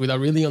Air Force, without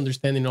really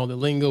understanding all the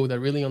lingo,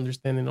 without really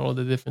understanding all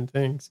the different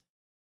things.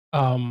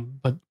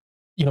 But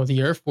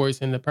the Air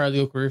Force and the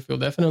paralegal career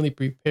field definitely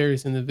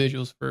prepares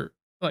individuals for,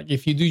 like,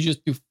 if you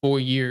just do 4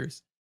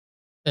 years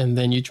and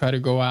then you try to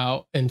go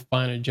out and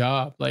find a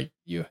job, like,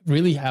 you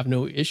really have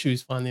no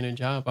issues finding a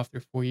job after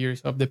 4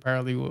 years of the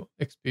paralegal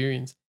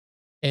experience.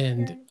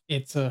 And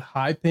it's a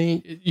high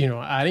paying,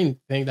 I didn't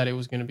think that it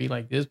was going to be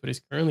like this, but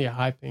it's currently a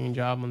high paying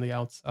job on the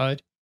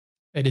outside,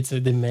 and it's a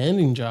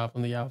demanding job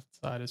on the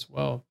outside as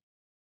well.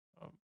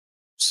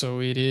 So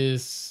it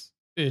is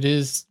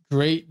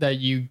great that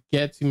you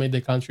get to make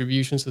the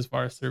contributions as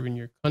far as serving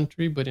your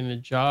country, but in a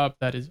job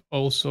that is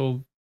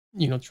also,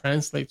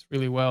 translates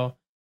really well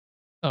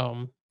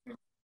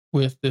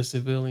with the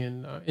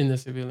civilian, in the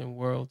civilian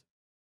world.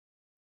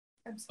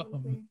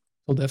 Absolutely.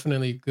 So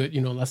definitely good.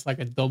 That's like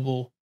a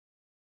double.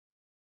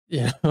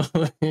 Yeah,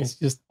 it's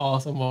just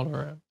awesome all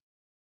around.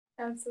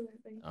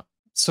 Absolutely.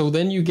 So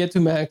then you get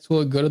to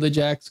Maxwell, go to the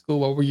JAG school.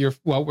 What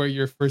were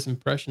your first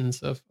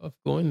impressions of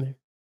going there?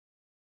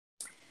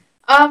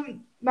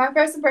 My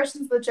first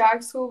impressions of the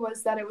JAG school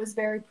was that it was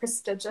very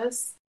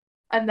prestigious,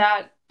 and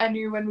that I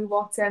knew when we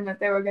walked in that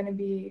there were going to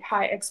be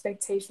high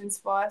expectations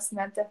for us, and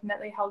that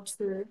definitely held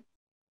true.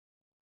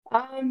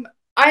 I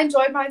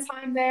enjoyed my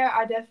time there.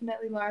 I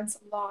definitely learned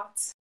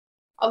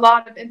a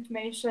lot of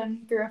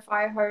information through a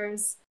fire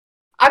hose.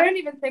 I don't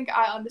even think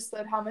I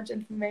understood how much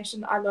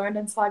information I learned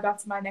until I got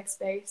to my next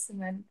base,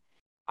 and then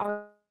I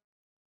was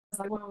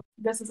like, well,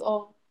 this is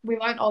all, we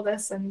learned all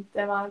this in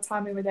the amount of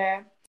time we were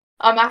there.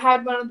 I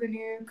had one of the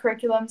new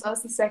curriculums. I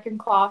was the second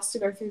class to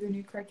go through the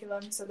new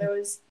curriculum, so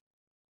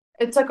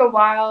it took a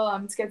while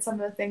to get some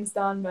of the things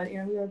done, but we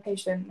were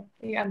patient.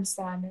 You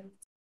understand, it was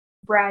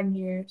brand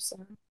new, so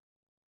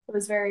it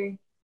was very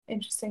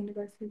interesting to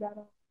go through that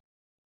all.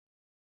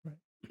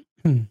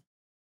 Right.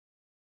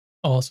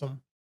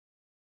 Awesome.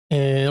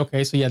 And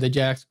okay, so yeah, the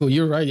Jack School.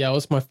 You're right. Yeah, that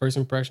was my first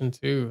impression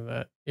too.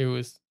 That it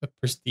was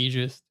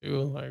prestigious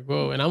too. Like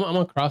whoa, and I'm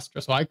a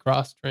so I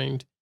cross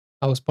trained.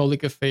 I was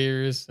public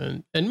affairs,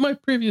 and my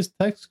previous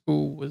tech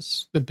school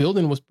was the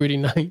building was pretty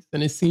nice,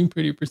 and it seemed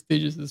pretty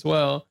prestigious as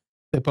well.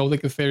 The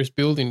public affairs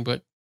building,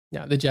 but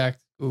yeah, the Jack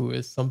School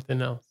is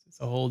something else. It's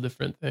a whole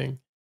different thing.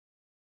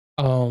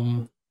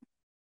 Um,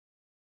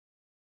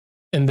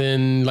 and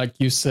then like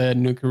you said,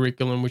 new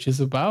curriculum, which is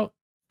about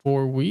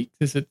 4 weeks.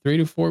 Is it 3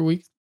 to 4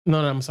 weeks? No,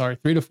 I'm sorry,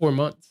 3 to 4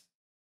 months.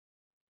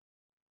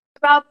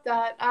 About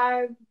that,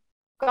 I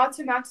got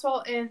to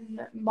Maxwell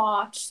in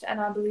March, and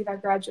I believe I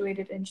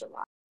graduated in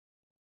July.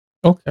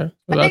 Okay.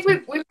 I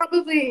think we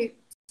probably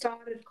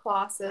started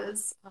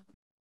classes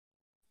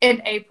in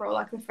April,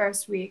 like the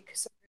first week.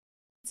 So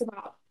it's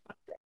about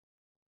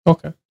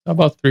okay.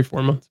 About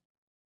 3-4 months.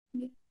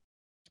 Yeah.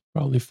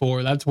 Probably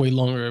 4. That's way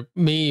longer.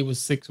 Me, it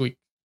was 6 weeks.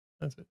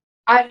 That's it.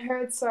 I'd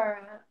heard so.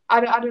 I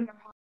don't know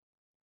how.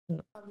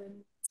 Yeah.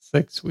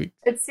 6 weeks.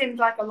 It seemed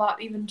like a lot,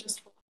 even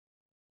just for.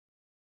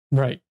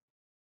 Right.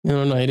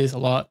 No, it is a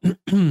lot.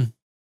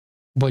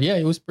 But yeah,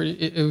 it was pretty.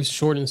 It was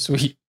short and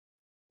sweet.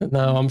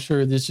 Now I'm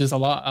sure there's just a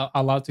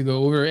lot to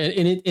go over,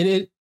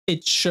 and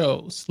it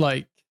shows.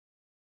 Like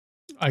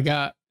I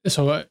got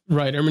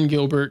right, Erman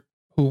Gilbert,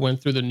 who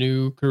went through the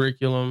new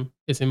curriculum,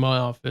 is in my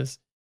office,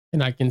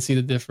 and I can see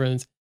the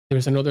difference.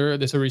 There's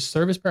a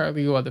reservist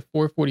paralegal at the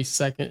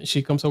 442nd.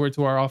 She comes over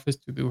to our office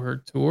to do her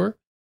tour,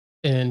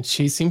 and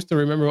she seems to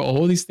remember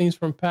all these things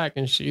from PAC,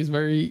 and she's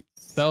very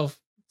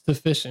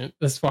self-sufficient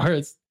as far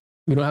as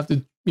we don't have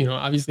to,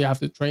 obviously I have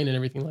to train and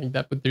everything like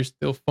that, but they're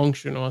still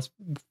functional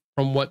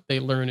from what they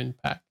learn in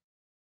PAC.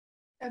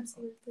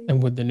 Absolutely.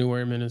 And with the new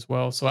airmen as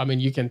well. So I mean,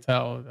 you can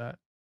tell that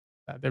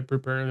they're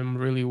preparing them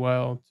really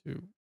well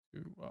to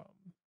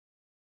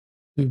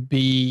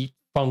be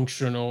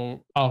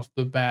functional off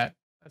the bat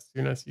as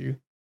soon as you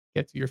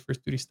get to your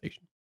first duty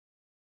station.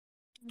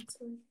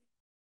 Absolutely.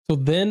 So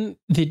then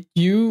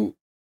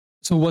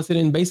was it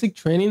in basic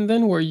training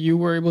then where you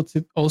were able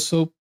to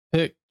also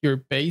pick your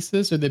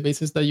bases or the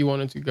bases that you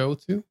wanted to go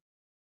to?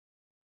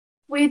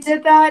 We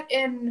did that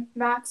in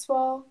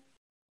Maxwell.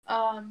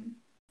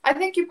 I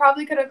think you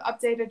probably could have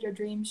updated your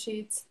dream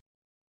sheets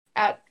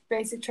at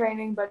basic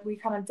training, but we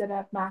kind of did it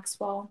at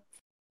Maxwell.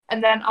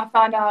 And then I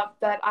found out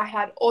that I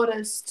had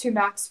orders to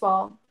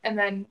Maxwell, and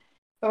then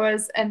there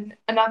was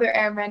another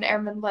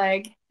Airman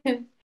Leg.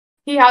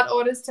 He had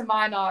orders to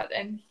Minot,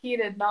 and he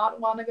did not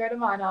want to go to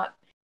Minot.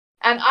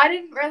 And I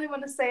didn't really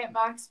want to stay at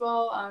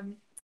Maxwell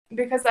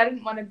because I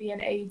didn't want to be an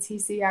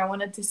AETC. I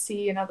wanted to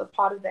see another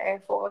part of the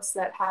Air Force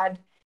that had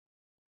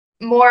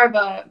more of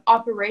a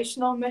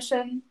operational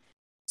mission.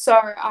 So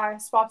I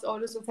swapped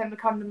orders with him to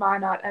come to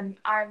Minot, and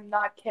I'm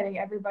not kidding.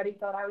 Everybody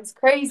thought I was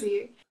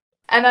crazy.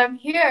 And I'm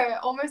here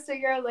almost a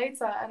year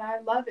later, and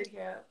I love it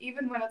here,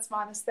 even when it's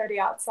 -30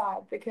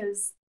 outside,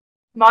 because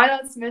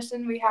Minot's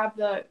mission, we have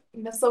the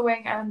missile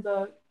wing and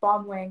the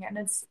bomb wing, and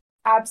it's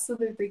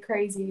absolutely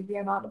crazy the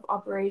amount of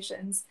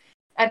operations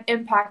and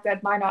impact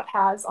that Minot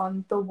has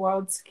on the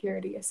world's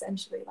security,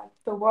 essentially. Like,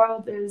 the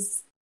world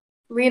is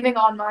leaning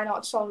on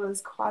Minot's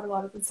shoulders quite a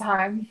lot of the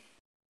time.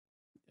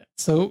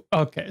 So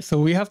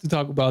we have to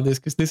talk about this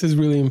because this is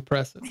really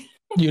impressive.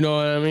 You know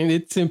what I mean?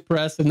 It's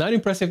impressive. Not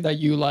impressive that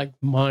you like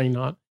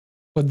Minot,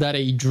 but that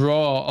a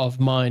draw of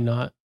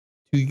Minot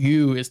to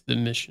you is the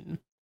mission.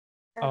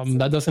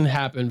 That doesn't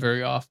happen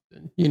very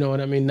often. You know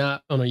what I mean?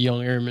 Not on a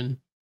young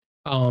airman.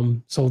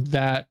 So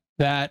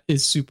that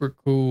is super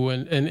cool,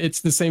 and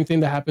it's the same thing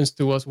that happens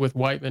to us with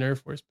Whiteman Air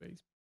Force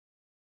Base.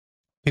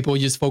 People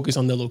just focus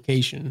on the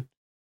location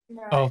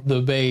of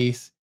the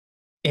base.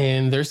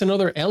 And there's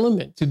another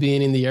element to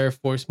being in the Air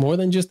Force, more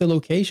than just the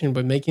location,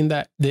 but making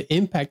the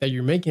impact that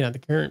you're making at the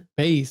current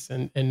base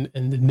and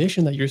the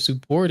mission that you're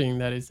supporting.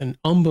 That is an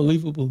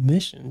unbelievable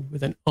mission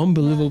with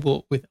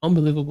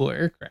unbelievable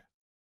aircraft.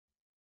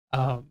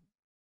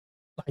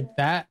 Like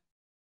that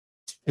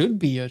should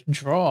be a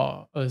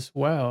draw as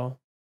well.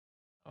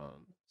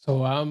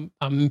 So I'm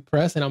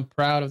impressed and I'm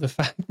proud of the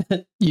fact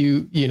that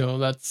you know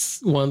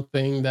that's one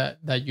thing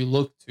that you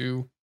look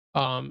to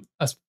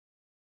as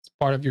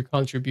part of your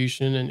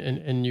contribution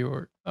and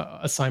your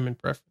assignment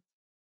preference.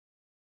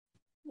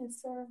 Yes,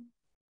 sir.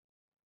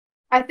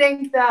 I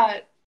think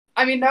that,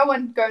 I mean, no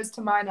one goes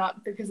to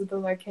Minot because of the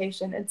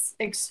location. It's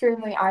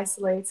extremely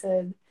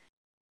isolated.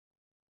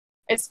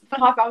 It's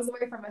 2.5 hours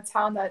away from a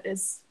town that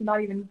is not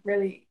even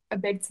really a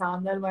big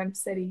town, let alone a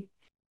city.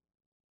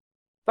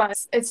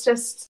 But it's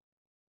just,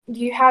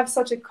 you have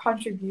such a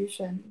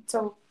contribution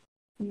to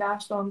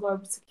national and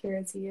global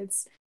security.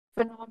 It's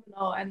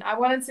phenomenal, and I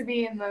wanted to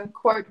be in the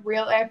quote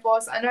real Air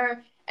Force. I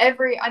know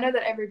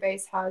that every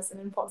base has an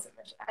important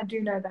mission. I do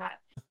know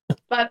that,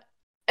 but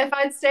if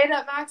I'd stayed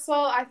at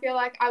Maxwell, I feel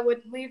like I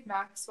wouldn't leave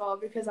Maxwell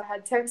because I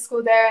had tech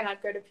school there, and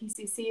I'd go to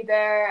PCC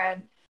there,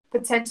 and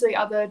potentially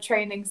other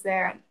trainings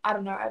there. And I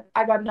don't know,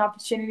 I got an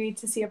opportunity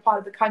to see a part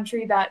of the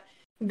country that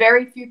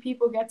very few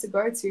people get to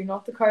go to.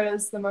 North Dakota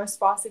is the most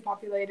sparsely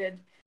populated,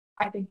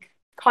 I think,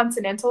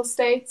 continental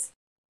state.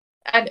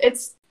 And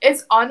it's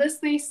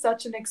honestly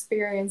such an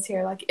experience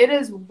here. Like it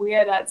is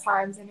weird at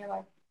times, and you're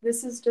like,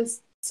 this is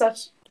just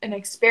such an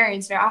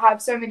experience. You know, I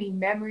have so many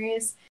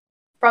memories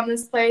from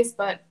this place,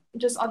 but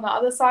just on the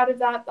other side of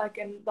that, like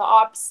in the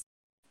ops,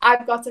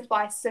 I've got to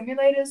fly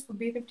simulators for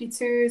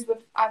B-52s.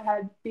 I've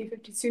had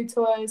B-52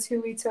 tours,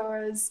 Hui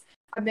tours.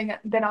 I've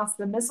been out to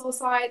the missile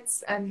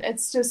sites, and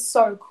it's just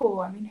so cool.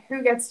 I mean,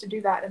 who gets to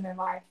do that in their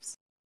lives?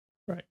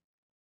 Right.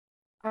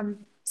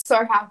 I'm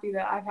so happy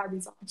that I've had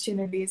these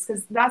opportunities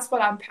because that's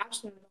what I'm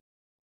passionate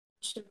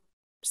about.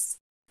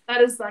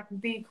 That is like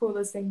the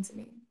coolest thing to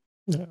me.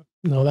 Yeah.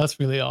 No, that's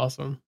really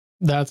awesome.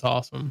 That's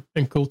awesome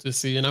and cool to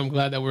see. And I'm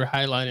glad that we're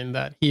highlighting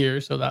that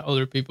here so that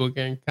other people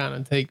can kind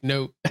of take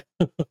note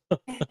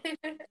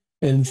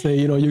and say,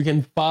 you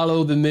can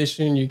follow the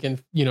mission, you can,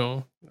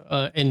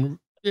 and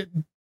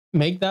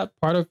make that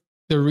part of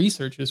the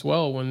research as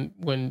well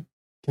when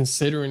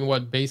considering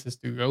what bases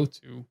to go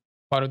to.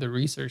 Part of the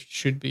research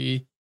should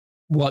be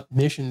what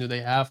mission do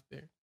they have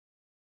there.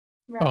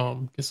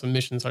 Right. Because some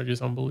missions are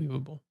just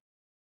unbelievable.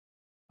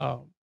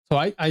 So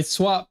I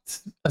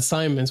swapped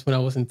assignments when I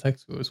was in tech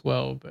school as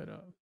well, but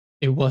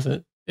it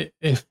wasn't. So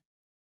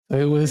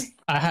it was.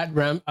 I had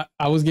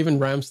I was given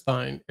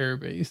Ramstein Air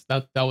Base.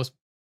 That was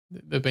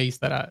the base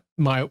that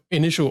my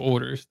initial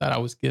orders that I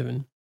was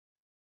given.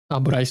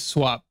 But I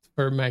swapped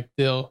for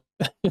MacDill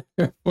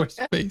Air Force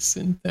Base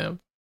in Tampa.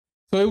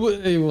 So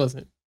it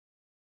wasn't.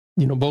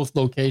 Both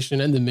location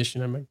and the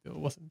mission at MacDill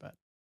wasn't bad.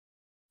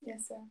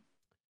 Yes, sir.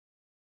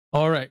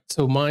 All right.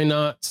 So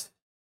Minot.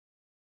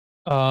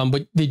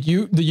 But do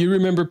you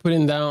remember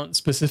putting down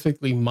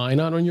specifically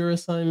Minot on your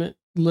assignment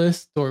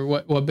list, or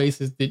what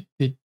bases did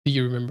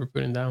you remember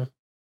putting down?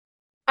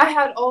 I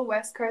had all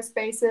West Coast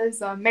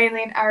bases,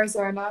 mainly in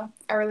Arizona.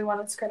 I really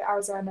wanted to go to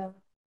Arizona,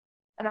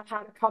 and I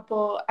had a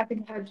couple. I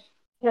think I had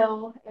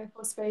Hill Air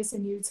Force Base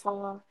in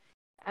Utah,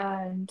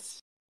 and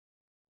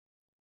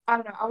I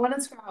don't know. I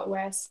wanted to go out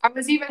west. I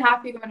was even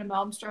happy going to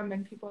Malmstrom,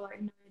 and people were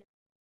like, no,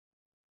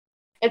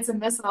 it's a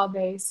missile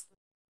base.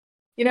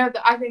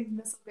 I think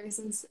missile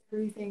bases,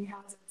 everything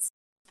has its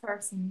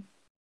perks and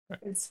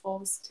its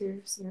faults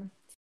too. So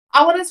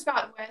I wanted to go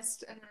out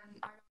west, and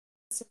then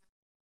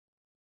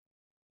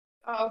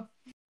oh,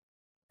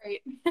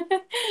 great.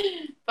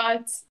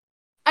 But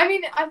I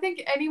mean, I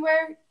think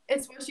anywhere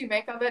it's what you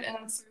make of it, and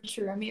that's so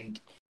true. I mean,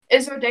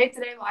 is your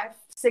day-to-day life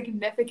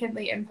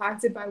significantly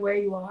impacted by where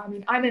you are? I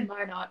mean, I'm in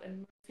Minot,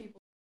 and people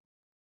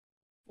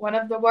one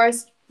of the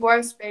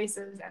worst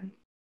spaces, and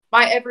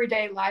my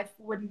everyday life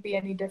wouldn't be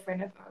any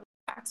different if I was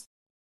taxed.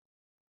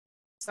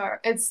 So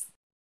it's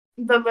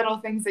the little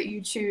things that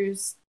you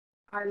choose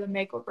either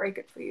make or break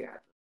it for you.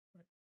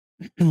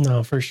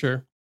 No, for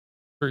sure.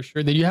 For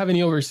sure. Did you have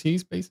any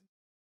overseas bases?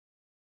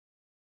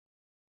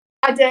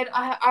 I did.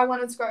 I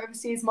wanted to go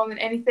overseas more than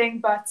anything,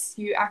 but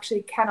you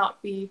actually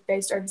cannot be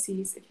based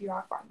overseas if you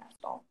are foreign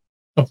national.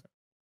 Okay.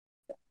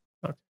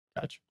 Okay,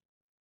 gotcha.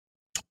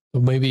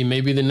 So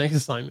maybe the next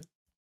assignment.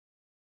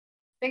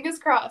 Fingers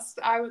crossed.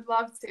 I would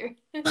love to.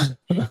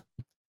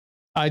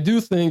 I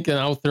do think, and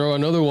I'll throw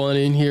another one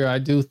in here, I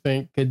do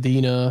think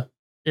Kadena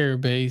Air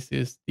Base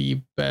is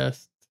the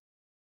best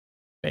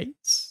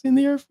base in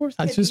the Air Force.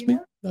 That's just me.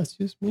 That's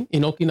just me.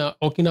 In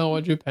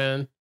Okinawa,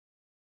 Japan.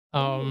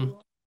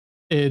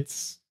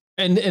 It's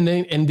and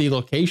the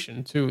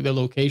location too. The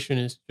location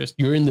is just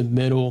you're in the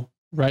middle,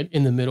 right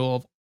in the middle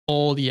of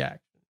all the action.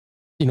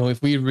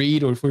 If we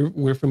read or if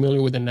we're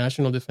familiar with the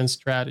National Defense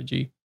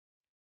Strategy,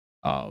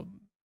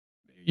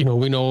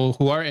 we know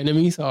who our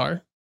enemies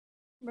are.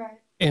 Right.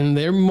 And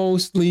they're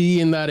mostly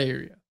in that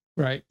area,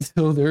 right?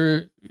 So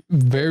they're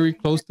very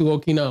close to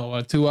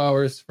Okinawa, 2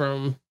 hours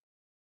from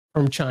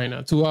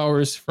China, 2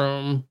 hours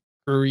from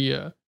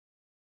Korea,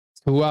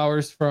 2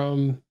 hours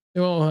from,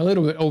 a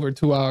little bit over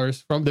 2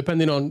 hours from,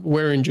 depending on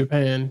where in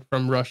Japan,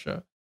 from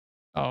Russia.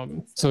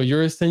 So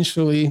you're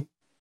essentially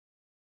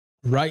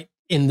right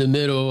in the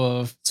middle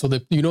of, so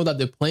that that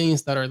the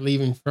planes that are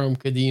leaving from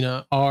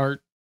Kadena are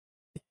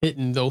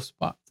hitting those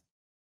spots.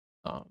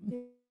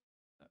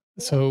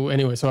 So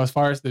anyway, so as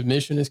far as the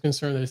mission is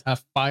concerned, they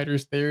have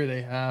fighters there.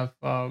 They have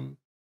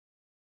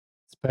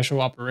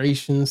special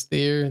operations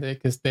there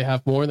because they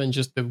have more than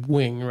just the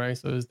wing, right?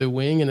 So there's the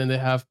wing, and then they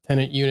have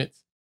tenant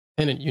units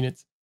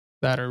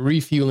that are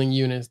refueling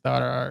units,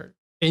 that are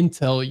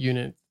intel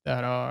units,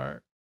 that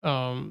are,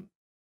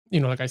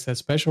 like I said,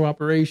 special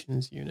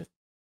operations unit.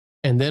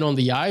 And then on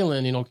the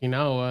island in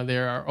Okinawa,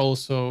 there are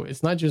also,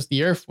 it's not just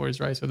the Air Force,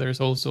 right? So there's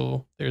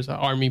an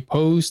Army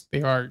post.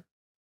 There are,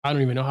 I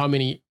don't even know how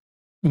many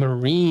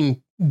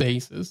Marine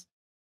bases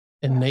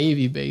and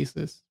Navy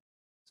bases.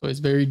 So it's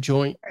very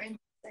joint.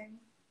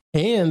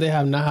 And they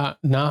have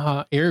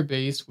Naha Air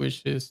Base,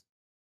 which is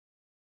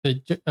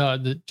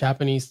the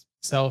Japanese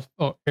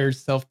air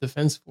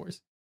self-defense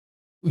force.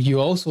 You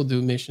also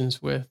do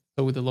missions with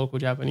the local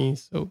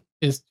Japanese. So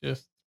it's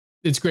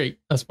great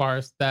as far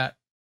as that.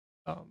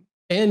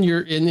 And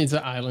it's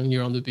an island,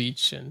 you're on the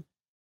beach, and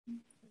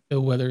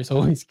the weather is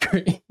always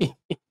great.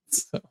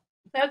 So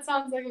that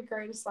sounds like a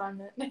great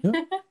assignment.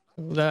 Yeah.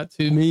 So that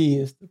to me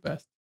is the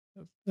best.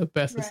 The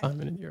best Right.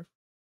 assignment in the Air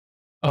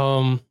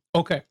Force.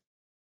 Okay.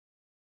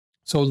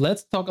 So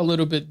let's talk a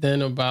little bit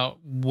then about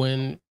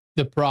when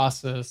the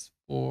process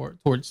for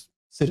towards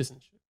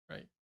citizenship,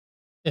 right?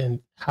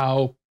 And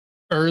how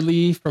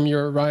early from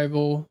your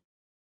arrival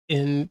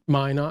in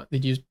Minot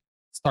did you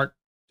start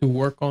to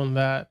work on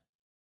that?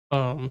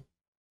 Um,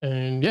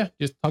 and yeah,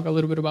 just talk a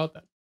little bit about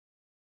that.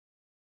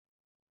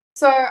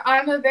 So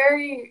I'm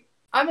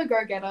a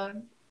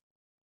go-getter.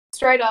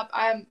 Straight up,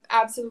 I'm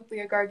absolutely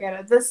a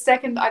go-getter. The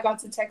second I got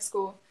to tech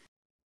school,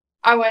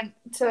 I went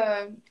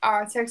to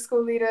our tech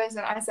school leaders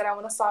and I said I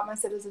want to start my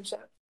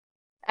citizenship.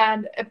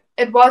 And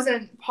it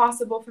wasn't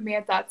possible for me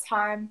at that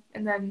time.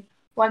 And then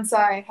once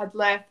I had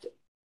left,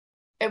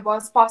 it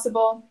was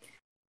possible.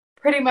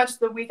 Pretty much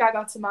the week I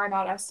got to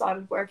Minot, I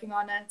started working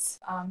on it,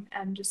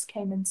 and just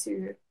came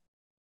into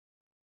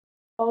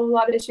a whole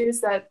lot of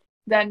issues that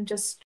then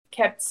just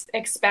kept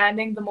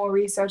expanding the more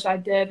research I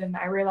did. And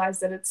I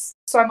realized that it's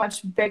so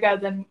much bigger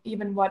than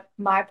even what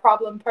my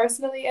problem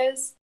personally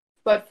is,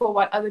 but for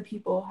what other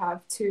people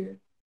have too.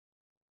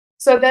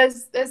 So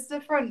there's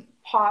different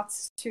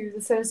parts to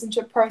the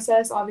citizenship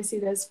process. Obviously,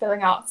 there's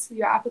filling out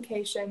your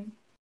application,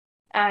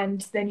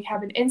 and then you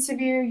have an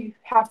interview. You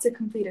have to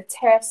complete a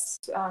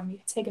test. You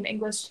take an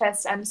English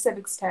test and a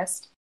civics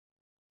test,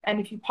 and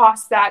if you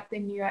pass that,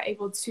 then you are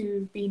able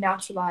to be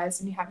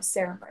naturalized, and you have a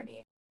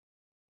ceremony.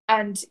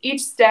 And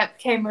each step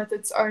came with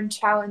its own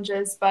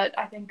challenges, but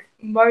I think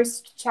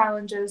most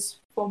challenges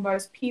for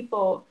most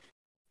people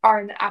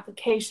are in the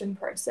application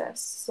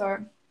process.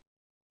 So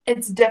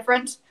it's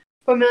different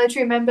for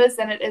military members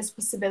than it is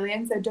for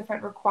civilians. There are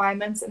different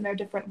requirements and there are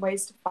different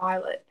ways to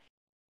file it.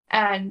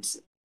 And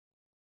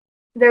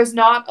there's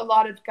not a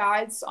lot of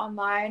guides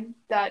online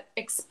that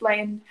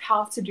explain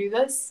how to do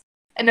this.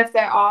 And if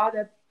there are,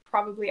 they're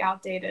probably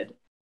outdated.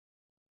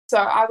 So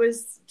I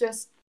was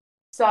just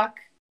stuck.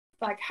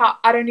 Like, how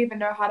I don't even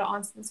know how to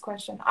answer this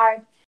question.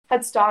 I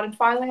had started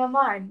filing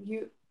online.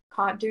 You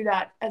can't do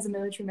that as a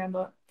military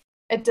member.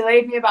 It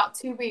delayed me about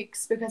 2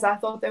 weeks because I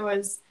thought there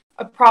was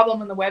a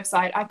problem on the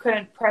website. I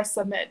couldn't press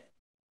submit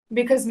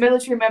because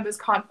military members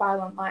can't file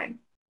online.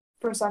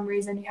 For some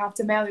reason, you have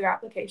to mail your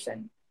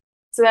application.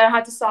 So then I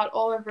had to start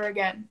all over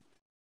again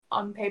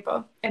on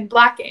paper in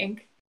black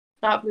ink,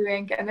 not blue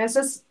ink. And there's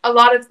just a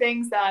lot of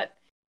things that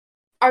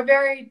are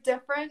very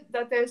different,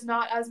 that there's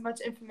not as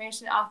much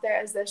information out there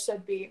as there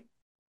should be.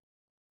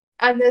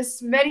 And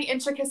there's many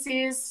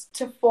intricacies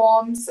to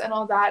forms and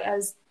all that,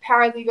 as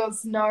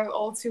paralegals know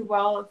all too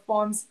well.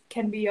 Forms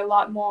can be a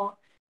lot more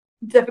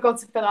difficult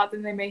to fill out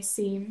than they may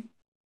seem.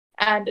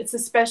 And it's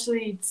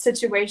especially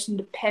situation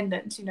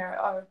dependent,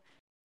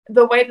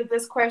 the way that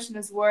this question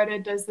is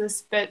worded, does this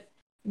fit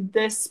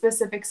this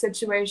specific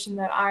situation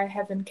that I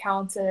have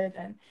encountered?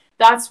 And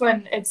that's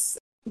when it's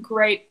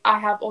great. I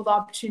have all the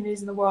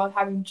opportunities in the world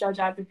having judge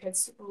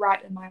advocates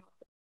right in my office.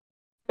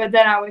 But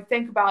then I would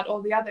think about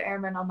all the other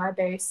airmen on my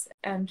base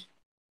and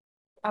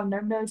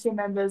military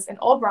members in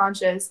all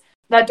branches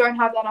that don't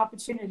have that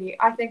opportunity.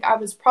 I think I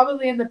was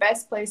probably in the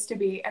best place to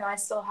be, and I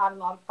still had a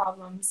lot of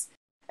problems.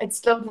 It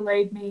still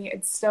delayed me.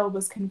 It still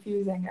was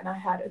confusing, and I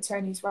had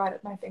attorneys right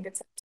at my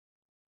fingertips.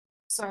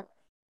 So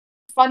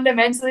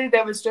fundamentally,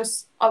 there was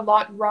just a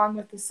lot wrong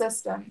with the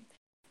system.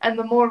 And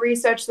the more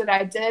research that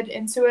I did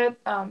into it,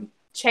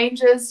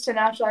 changes to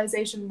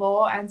naturalization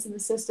law and to the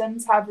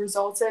systems have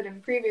resulted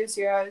in previous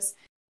years,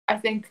 I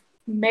think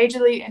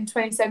majorly in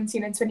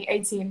 2017 and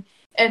 2018,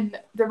 in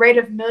the rate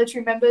of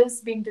military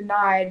members being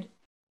denied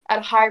at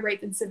a higher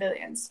rate than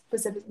civilians for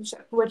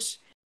citizenship, which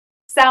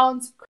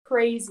sounds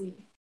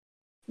crazy.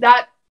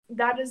 That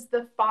is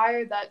the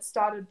fire that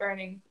started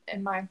burning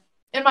in my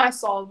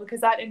soul,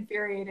 because that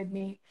infuriated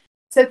me.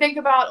 So think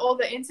about all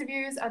the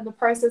interviews and the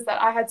process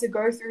that I had to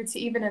go through to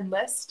even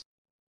enlist.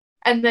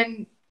 And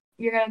then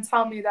you're going to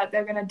tell me that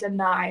they're going to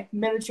deny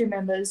military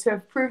members who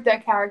have proved their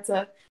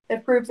character,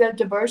 they've proved their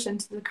devotion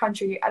to the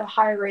country at a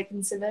higher rate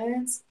than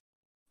civilians.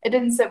 It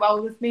didn't sit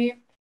well with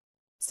me.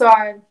 So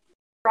I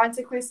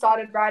frantically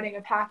started writing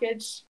a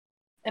package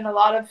in a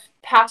lot of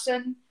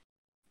passion.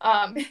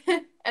 And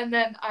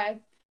then I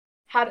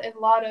had a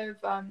lot of,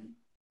 I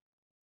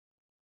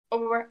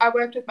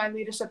worked with my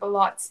leadership a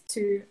lot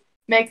to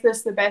make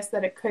this the best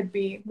that it could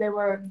be. They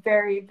were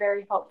very,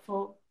 very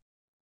helpful.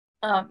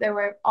 They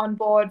were on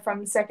board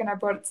from the second I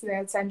brought it to their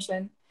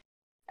attention,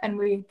 and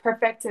we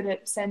perfected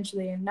it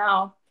essentially. And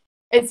now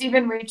it's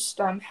even reached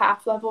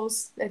half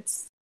levels.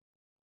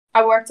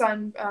 I worked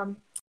on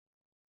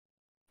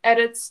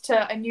edits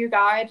to a new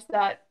guide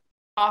that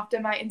after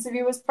my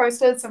interview was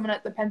posted, someone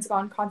at the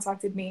Pentagon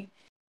contacted me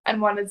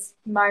and wanted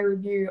my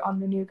review on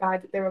the new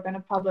guide that they were going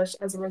to publish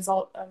as a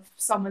result of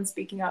someone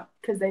speaking up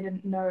because they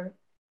didn't know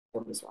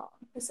what was wrong,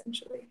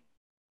 essentially.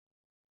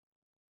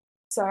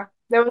 So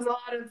there was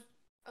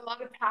a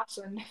lot of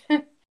passion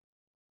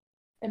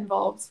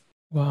involved.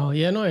 Wow,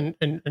 yeah, no,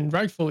 and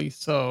rightfully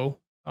so.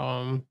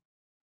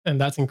 And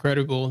that's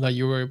incredible that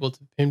you were able to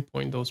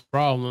pinpoint those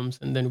problems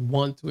and then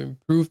want to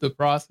improve the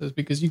process,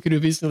 because you could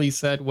have easily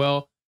said,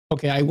 well,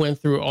 okay, I went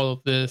through all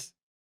of this.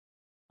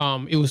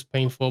 It was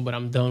painful, but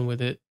I'm done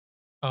with it.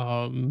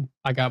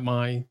 I got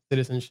my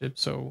citizenship,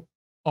 so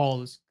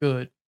all is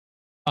good.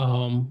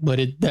 But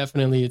it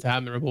definitely is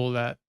admirable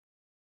that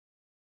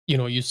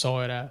you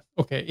saw it as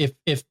okay.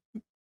 If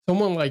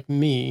someone like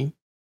me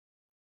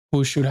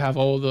who should have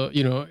all the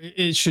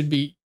it should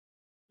be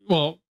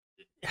well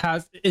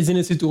has is in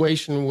a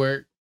situation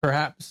where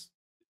perhaps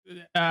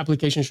the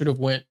application should have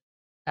went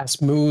as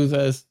smooth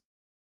as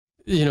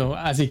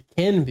it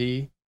can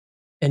be,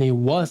 and it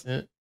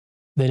wasn't,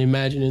 then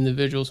imagine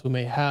individuals who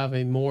may have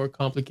a more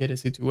complicated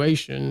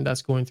situation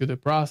that's going through the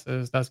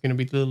process that's going to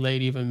be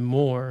delayed even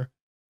more.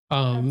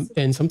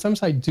 And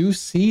sometimes I do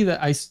see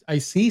that I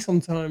see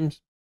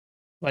sometimes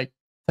like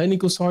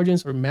technical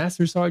sergeants or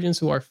master sergeants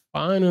who are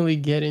finally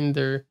getting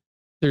their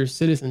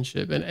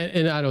citizenship, and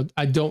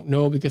I don't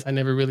know because I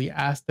never really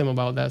asked them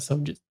about that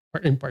subject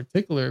in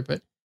particular,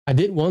 but I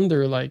did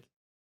wonder like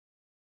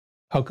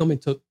how come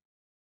it took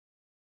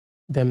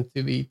them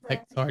to be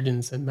tech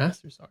sergeants and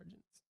master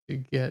sergeants to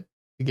get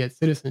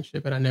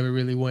citizenship, and I never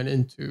really went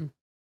into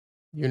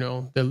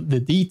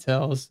the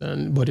details,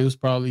 but it was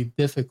probably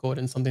difficult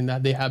and something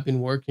that they have been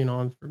working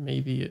on for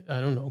maybe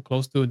I don't know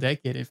close to a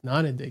decade, if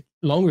not a decade,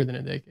 longer than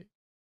a decade.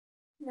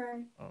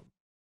 Right. Um,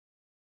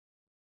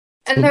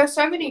 And there are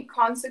so many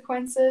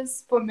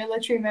consequences for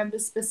military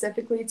members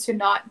specifically to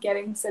not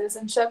getting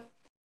citizenship.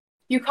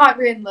 You can't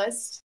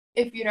re-enlist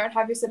if you don't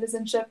have your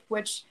citizenship,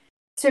 which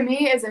to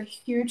me is a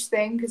huge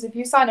thing because if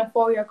you sign a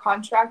 4-year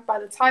contract, by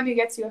the time you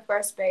get to your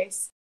first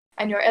base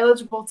and you're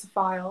eligible to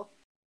file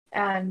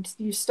and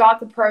you start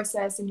the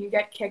process and you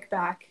get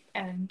kickback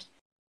and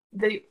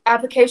the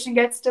application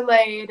gets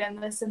delayed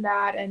and this and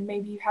that, and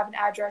maybe you have an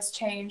address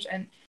change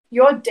and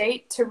your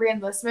date to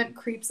re-enlistment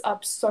creeps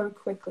up so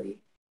quickly.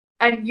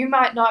 And you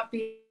might not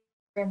be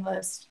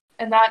re-enlist.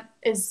 And that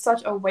is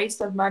such a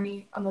waste of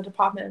money on the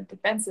Department of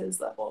Defense's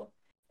level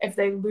if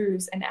they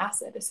lose an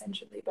asset,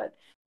 essentially. But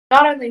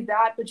not only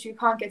that, but you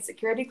can't get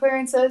security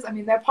clearances. I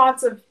mean, there are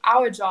parts of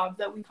our job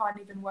that we can't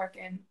even work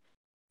in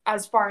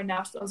as foreign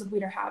nationals if we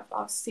don't have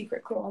our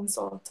secret clearance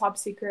or top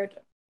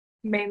secret,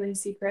 mainly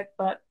secret.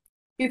 But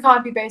you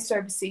can't be based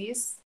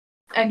overseas,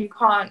 and you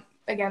can't,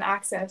 again,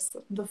 access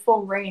the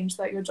full range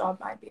that your job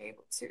might be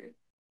able to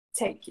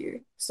take you.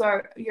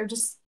 So you're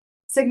just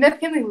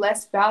significantly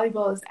less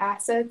valuable as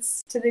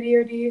assets to the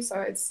DoD.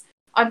 So it's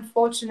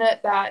unfortunate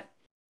that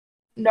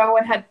no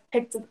one had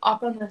picked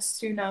up on this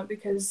sooner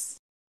because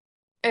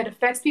it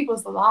affects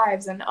people's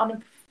lives, and on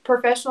a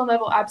professional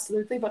level,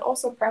 absolutely, but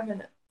also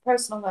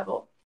personal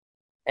level.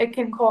 It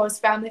can cause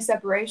family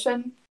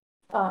separation.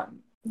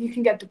 You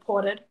can get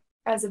deported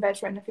as a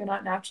veteran if you're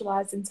not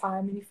naturalized in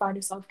time and you find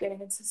yourself getting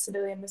into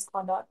civilian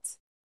misconduct.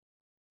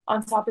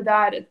 On top of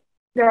that,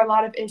 there are a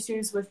lot of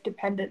issues with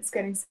dependents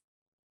getting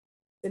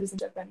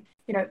citizenship, and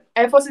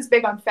Air Force is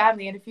big on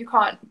family, and if you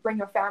can't bring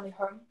your family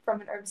home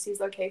from an overseas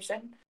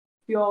location,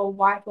 your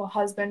wife or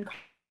husband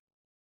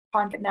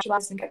can't get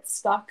naturalized and get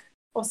stuck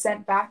or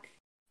sent back.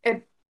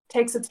 It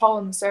takes a toll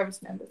on the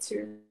service member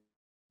too.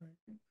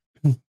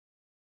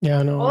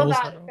 Yeah, no, all of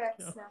that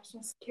affects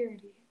national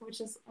security,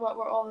 which is what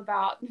we're all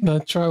about.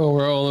 That's right, what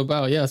we're all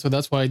about. Yeah, so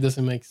that's why it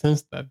doesn't make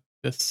sense that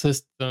the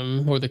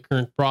system or the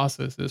current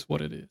process is what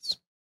it is.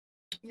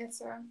 Yes,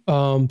 sir.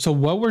 So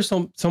what were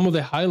some of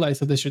the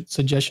highlights of the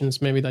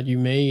suggestions maybe that you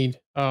made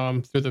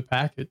through the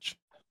package?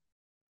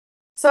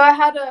 So I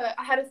had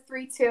a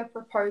 3-tier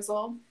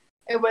proposal.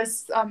 It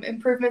was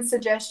improvement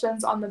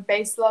suggestions on the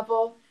base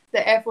level,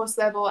 the Air Force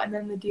level, and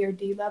then the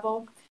DoD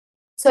level.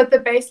 So at the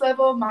base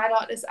level,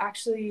 MINOT is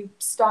actually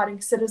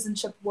starting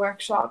citizenship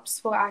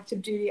workshops for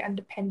active duty and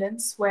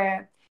dependents,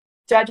 where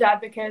judge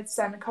advocates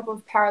and a couple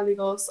of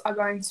paralegals are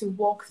going to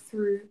walk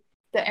through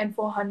the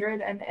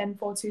N400 and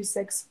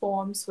N426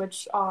 forms,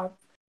 which are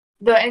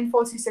the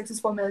N426 is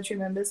for military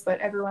members, but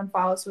everyone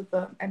files with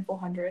the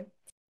N400.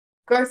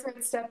 Go through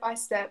it step by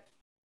step,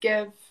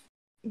 give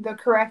the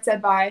correct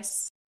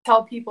advice,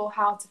 tell people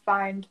how to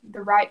find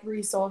the right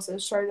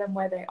resources, show them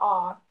where they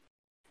are,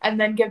 and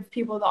then give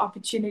people the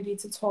opportunity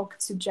to talk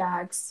to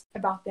JAGs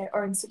about their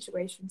own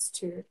situations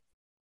too.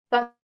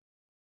 That's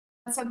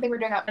something we're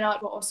doing at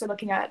MINOT. We're also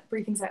looking at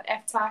briefings at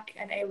FTAC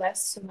and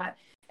ALS so that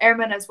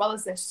airmen as well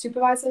as their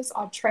supervisors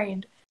are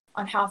trained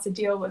on how to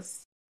deal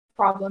with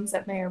problems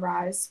that may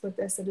arise with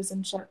their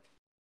citizenship.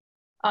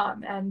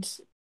 And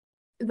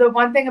the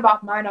one thing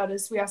about MINOT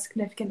is we are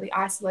significantly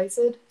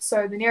isolated.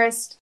 So the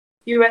nearest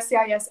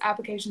USCIS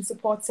application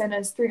support center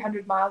is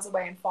 300 miles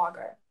away in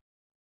Fargo.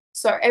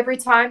 So every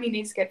time you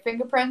need to get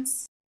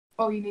fingerprints,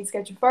 or you need to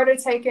get your photo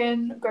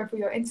taken, go for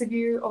your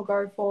interview, or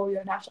go for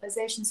your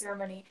nationalization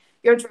ceremony,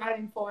 you're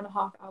driving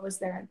 4.5 hours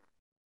there.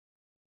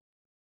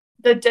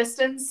 The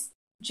distance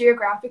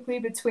geographically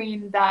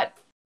between that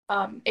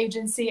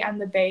agency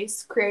and the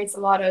base creates a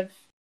lot of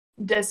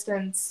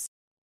distance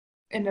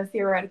in a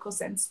theoretical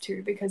sense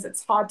too, because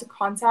it's hard to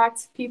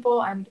contact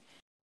people and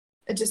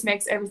it just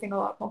makes everything a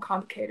lot more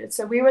complicated.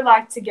 So we would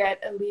like to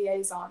get a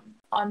liaison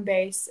on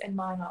base in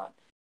Minot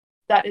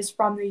that is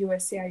from the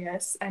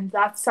USCIS, and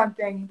that's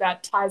something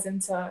that ties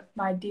into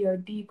my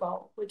DoD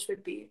goal, which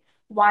would be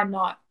why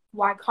not?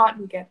 Why can't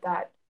we get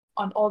that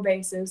on all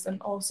bases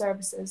and all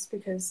services,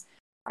 because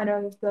I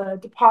know that the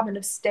Department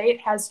of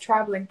State has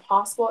traveling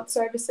passport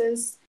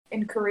services.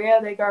 In Korea,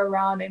 they go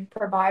around and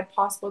provide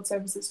passport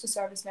services to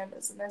service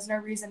members, and there's no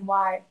reason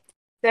why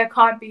there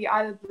can't be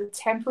either the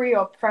temporary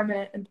or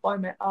permanent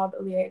employment of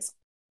a liaison.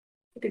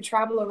 You could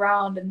travel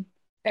around and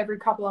every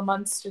couple of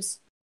months just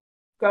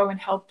go and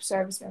help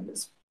service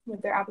members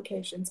with their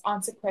applications,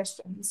 answer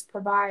questions,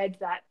 provide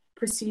that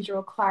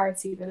procedural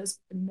clarity that has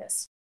been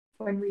missed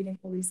when reading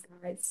all these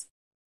guides.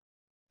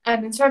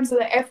 And in terms of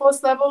the Air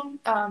Force level,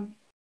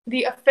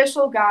 the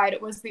official guide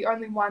was the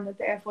only one that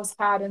the Air Force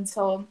had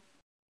until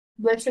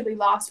literally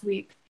last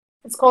week.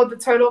 It's called the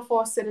Total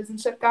Force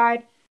Citizenship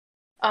Guide.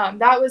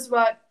 That was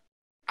what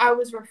I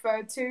was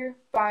referred to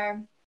by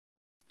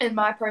in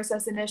my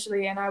process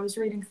initially, and I was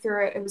reading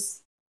through it. It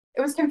was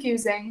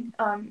confusing.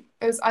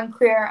 It was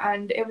unclear,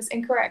 and it was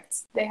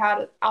incorrect. They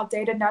had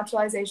outdated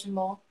naturalization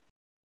law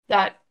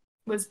that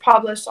was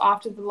published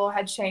after the law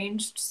had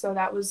changed, so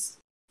that was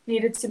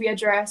needed to be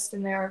addressed,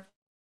 and there are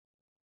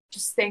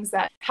just things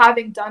that,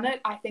 having done it,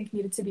 I think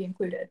needed to be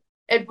included.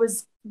 It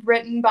was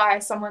written by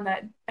someone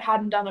that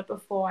hadn't done it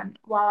before, and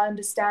while I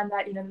understand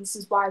that, this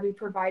is why we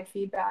provide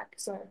feedback.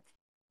 So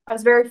I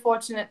was very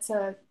fortunate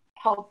to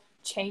help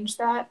change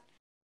that.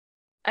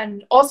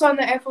 And also on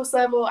the Air Force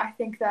level, I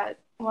think that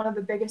one of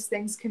the biggest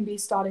things can be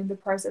starting the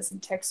process in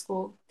tech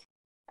school.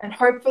 And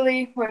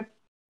hopefully we're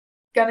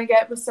going to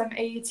get with some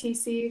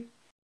AETC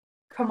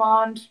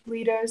command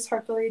leaders,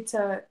 hopefully,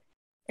 to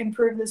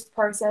improve this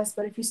process.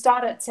 But if you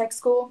start at tech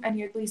school and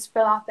you at least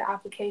fill out the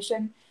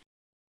application,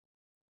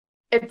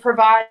 it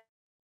provides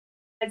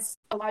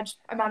a large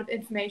amount of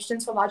information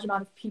to a large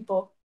amount of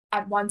people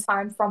at one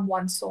time from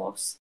one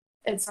source.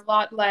 It's a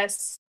lot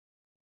less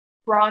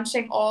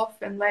branching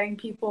off and letting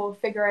people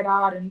figure it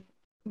out and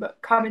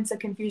come into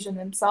confusion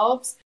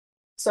themselves.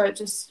 So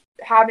just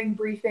having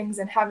briefings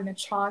and having a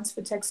chance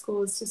for tech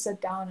schools to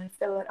sit down and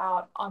fill it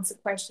out, answer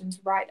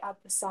questions right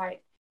at the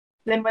site.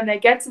 Then when they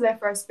get to their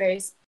first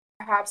base,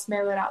 perhaps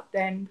mail it out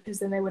then, because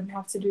then they wouldn't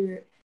have to do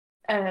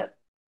a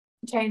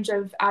change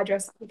of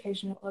address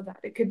application and all of that.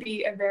 It could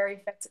be a very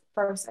effective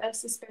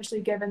process,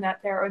 especially given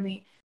that there are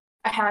only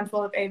a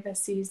handful of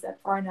AFSCs that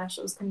foreign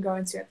nationals can go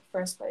into at the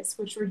first place,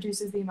 which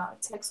reduces the amount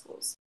of tech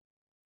schools.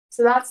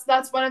 So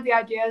that's one of the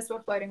ideas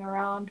we're floating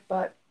around,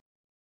 but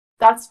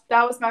that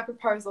was my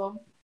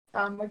proposal.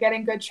 We're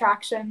getting good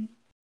traction,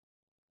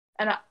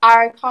 and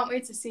I can't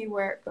wait to see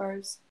where it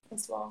goes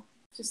as well.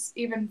 Just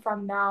even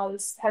from now,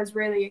 this has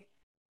really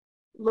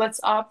lit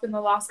up in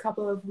the last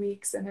couple of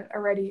weeks, and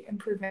already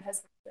improvement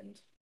has happened.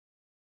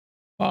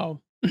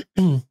 Wow.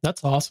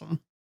 That's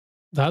awesome.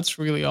 That's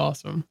really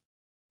awesome.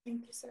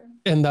 Thank you, sir.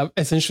 And that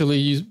essentially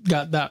you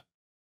got that,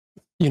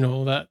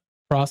 that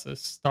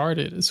process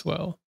started as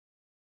well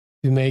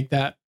to make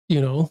that,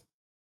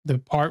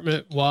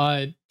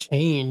 department-wide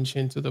change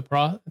into the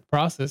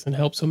process and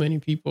help so many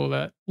people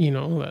that,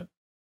 that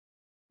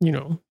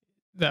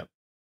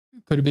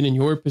could have been in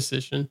your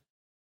position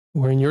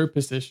or in your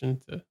position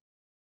to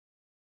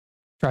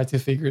try to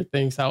figure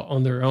things out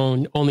on their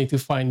own, only to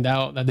find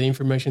out that the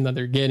information that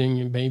they're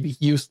getting may be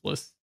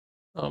useless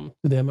to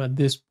them at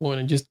this point,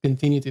 and just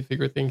continue to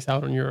figure things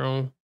out on your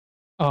own.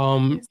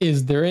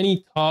 Is there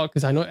any talk?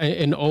 Because I know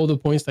in all the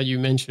points that you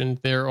mentioned,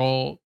 they're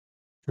all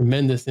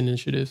tremendous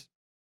initiatives.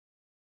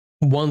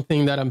 One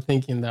thing that I'm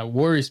thinking that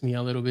worries me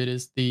a little bit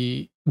is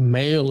the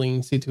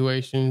mailing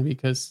situation,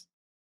 because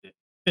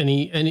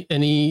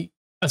any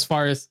as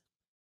far as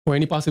or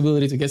any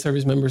possibility to get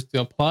service members to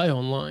apply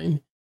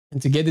online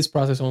and to get this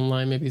process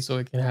online, maybe so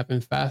it can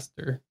happen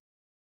faster.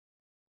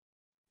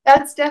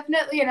 That's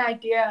definitely an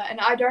idea, and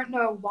I don't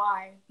know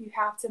why you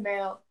have to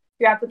mail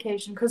your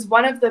application, because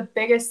one of the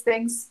biggest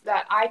things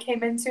that I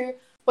came into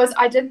was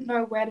I didn't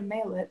know where to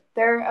mail it.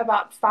 There are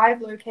about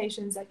 5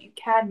 locations that you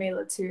can mail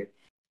it to.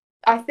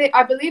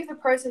 I believe the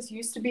process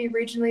used to be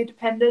regionally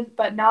dependent,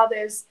 but now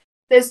there's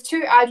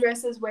 2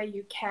 addresses where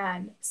you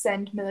can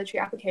send military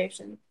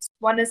applications.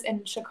 One is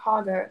in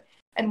Chicago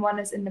and one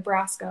is in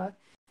Nebraska.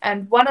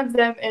 And one of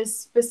them is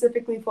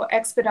specifically for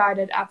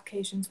expedited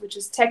applications, which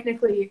is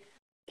technically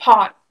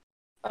part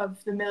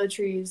of the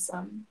military's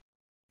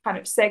kind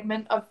of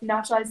segment of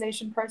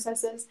naturalization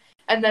processes.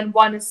 And then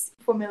one is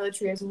for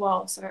military as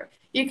well. So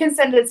you can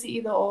send it to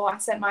either or. I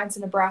sent mine to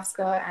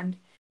Nebraska, and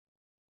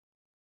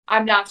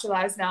I'm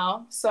naturalized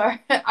now. So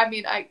I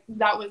mean,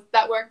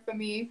 that worked for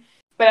me.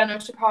 But I know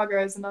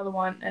Chicago is another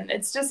one, and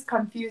it's just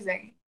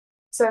confusing.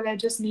 So there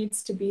just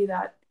needs to be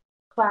that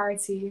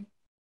clarity.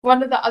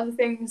 One of the other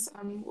things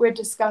we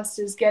discussed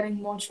is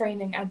getting more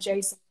training at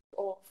JSOC,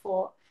 or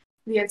for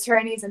the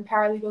attorneys and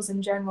paralegals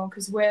in general,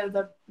 because we're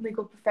the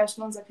legal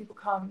professionals that people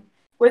come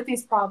with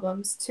these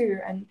problems too.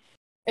 And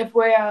if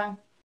we're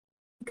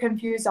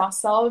confused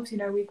ourselves,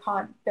 we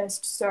can't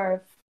best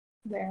serve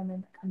the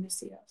airmen that come to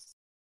see us.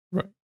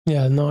 Right.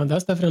 Yeah, no,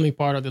 that's definitely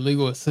part of the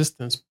legal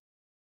assistance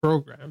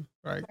program,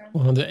 right? Okay.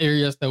 One of the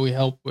areas that we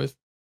help with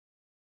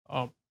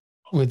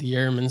the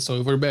airmen. So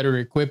if we're better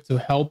equipped to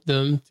help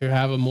them to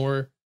have a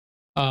more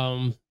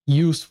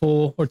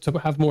useful or to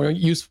have more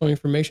useful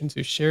information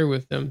to share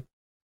with them.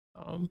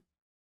 Um,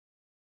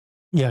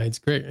 yeah, it's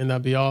great, and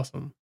that'd be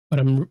awesome. But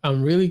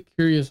I'm really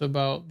curious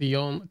about the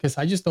because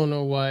I just don't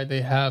know why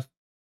they have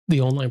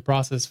the online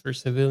process for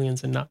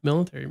civilians and not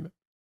military.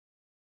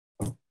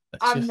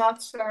 I'm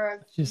not sure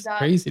That's just that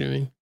crazy to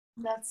me.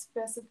 that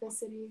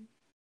specificity.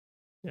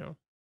 You know.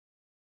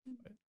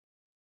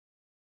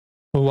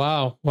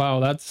 Wow,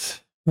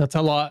 that's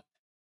a lot.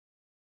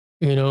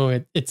 You know,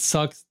 it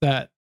sucks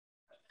that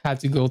had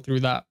to go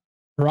through that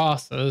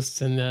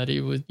process and that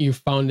it was you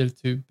found it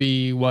to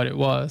be what it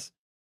was.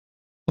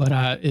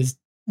 But is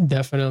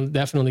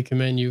definitely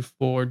commend you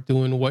for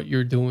doing what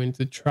you're doing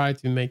to try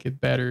to make it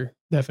better.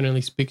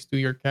 Definitely speaks to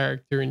your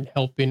character and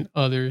helping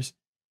others.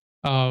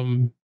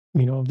 Um,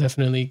 you know,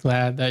 definitely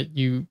glad that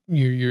you're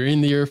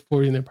in the Air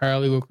Force in the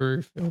paralegal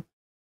career field.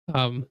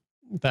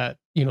 That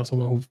you know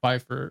someone who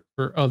fight for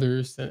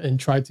others and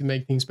try to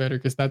make things better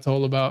because that's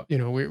all about you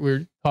know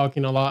we're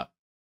talking a lot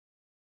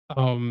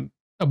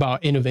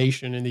about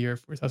innovation in the Air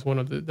Force. That's one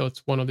of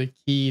the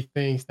key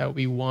things that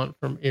we want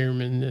from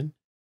airmen and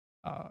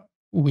uh,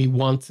 we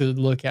want to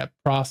look at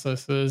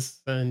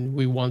processes and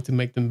we want to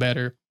make them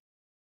better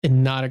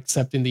and not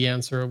accepting the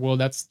answer of, well,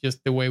 that's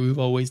just the way we've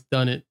always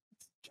done it.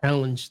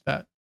 Challenge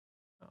that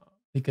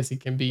because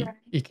it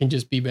can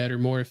just be better,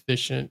 more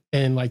efficient.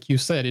 And like you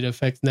said, it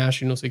affects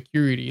national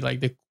security.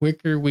 Like the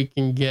quicker we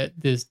can get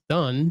this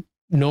done,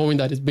 knowing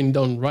that it's been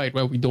done right,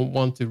 we don't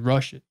want to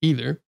rush it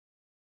either.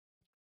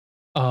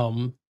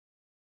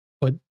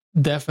 But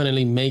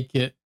definitely make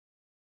it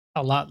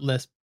a lot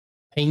less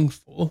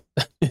painful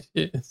than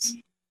it is.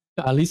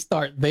 At least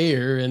start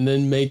there and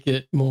then make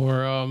it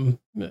more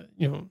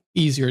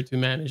easier to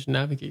manage and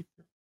navigate.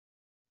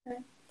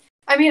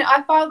 I mean,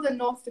 I filed in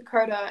North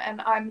Dakota,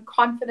 and I'm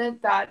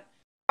confident that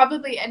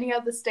probably any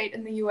other state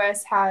in the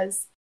US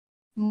has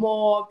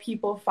more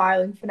people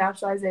filing for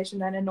naturalization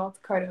than in North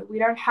Dakota. We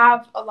don't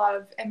have a lot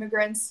of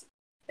immigrants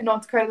in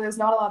North Dakota. There's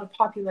not a lot of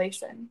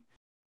population.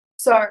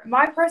 So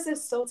my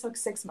process still took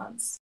 6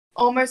 months.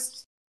 It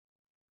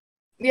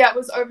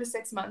was over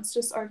 6 months,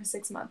 just over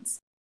 6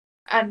 months.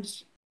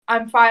 And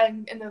I'm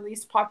filing in the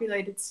least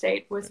populated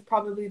state with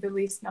probably the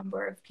least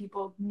number of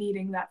people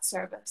needing that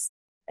service.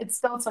 It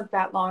still took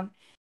that long.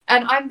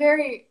 And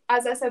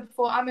as I said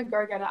before, I'm a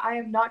go-getter. I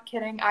am not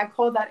kidding. I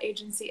called that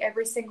agency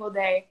every single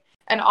day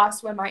and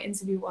asked when my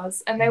interview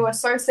was. And they were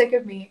so sick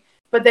of me,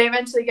 but they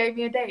eventually gave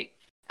me a date.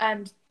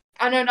 And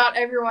I know not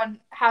everyone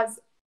has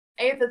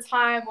the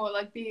time or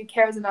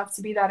cares enough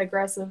to be that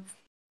aggressive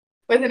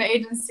with an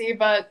agency,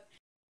 but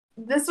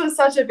this was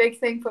such a big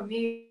thing for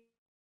me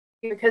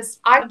because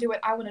I don't do what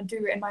I want to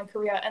do in my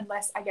career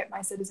unless I get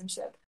my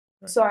citizenship.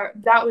 Right. So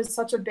that was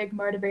such a big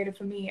motivator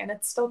for me, and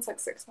it still took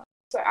 6 months.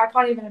 So I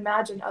can't even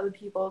imagine other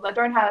people that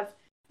don't have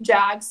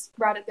JAGs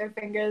right at their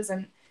fingers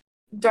and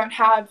don't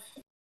have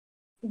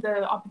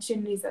the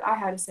opportunities that I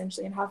had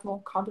essentially and have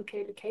more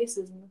complicated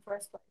cases in the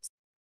first place.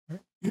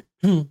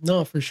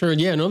 No, for sure.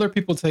 Yeah, and other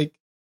people take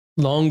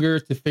longer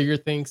to figure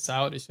things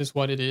out. It's just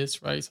what it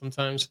is, right?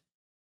 Sometimes,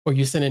 or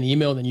you send an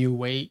email, then you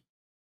wait.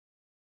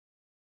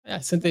 I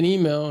sent an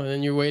email and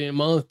then you're waiting a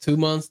month, 2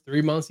 months,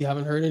 3 months. You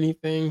haven't heard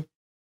anything.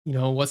 You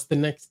know, what's the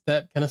next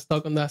step? Kind of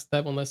stuck on that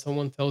step unless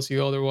someone tells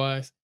you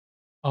otherwise.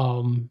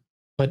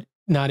 But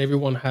not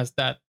everyone has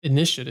that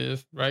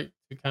initiative, right?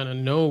 To kind of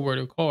know where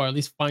to call, or at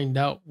least find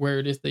out where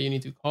it is that you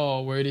need to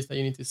call, where it is that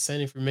you need to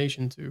send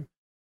information to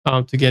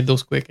get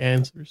those quick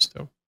answers.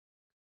 So,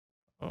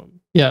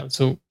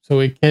 so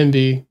it can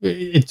be.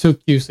 It took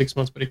you 6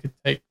 months, but it could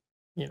take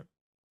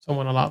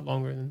someone a lot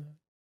longer than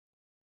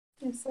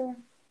that. Yes, sir.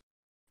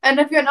 And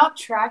if you're not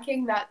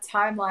tracking that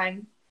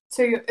timeline,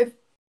 if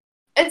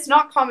it's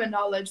not common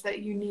knowledge that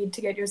you need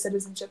to get your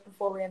citizenship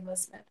before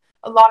reenlistment.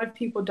 A lot of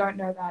people don't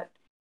know that.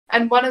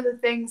 And one of the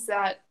things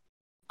that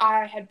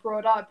I had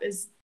brought up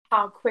is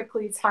how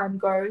quickly time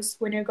goes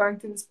when you're going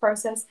through this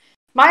process.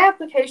 My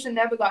application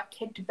never got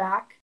kicked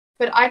back,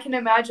 but I can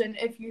imagine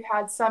if you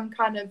had some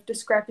kind of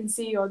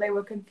discrepancy or they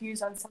were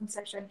confused on some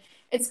section,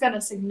 it's going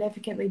to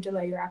significantly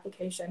delay your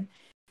application.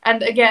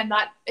 And again,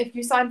 that if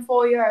you sign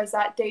 4 years,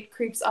 that date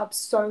creeps up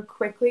so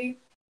quickly.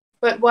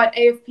 But what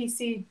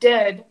AFPC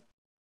did,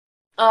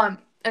 and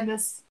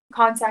this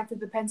contacted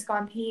the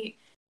Pentagon, he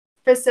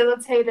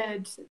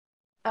facilitated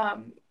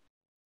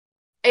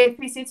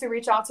AFPC to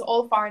reach out to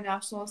all foreign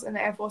nationals in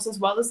the Air Force as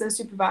well as their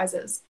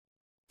supervisors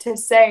to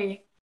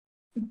say,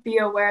 be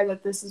aware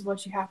that this is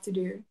what you have to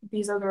do.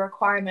 These are the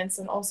requirements,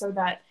 and also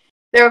that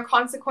there are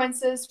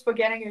consequences for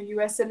getting a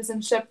U.S.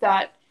 citizenship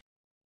that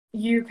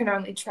you can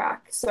only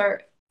track. So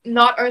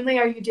not only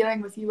are you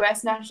dealing with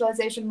U.S.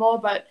 naturalization law,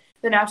 but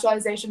the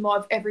naturalization law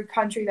of every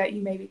country that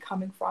you may be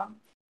coming from.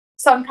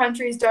 Some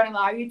countries don't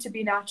allow you to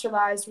be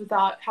naturalized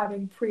without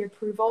having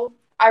pre-approval.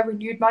 I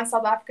renewed my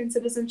South African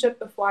citizenship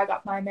before I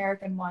got my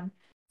American one.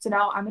 So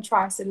now I'm a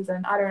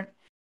tri-citizen.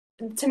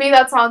 To me,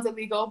 that sounds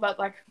illegal, but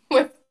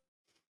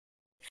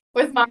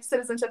with my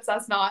citizenships,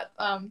 that's not.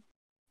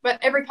 But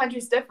every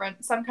country's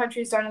different. Some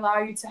countries don't allow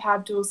you to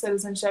have dual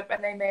citizenship,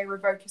 and they may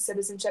revoke your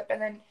citizenship, and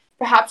then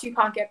perhaps you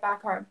can't get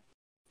back home.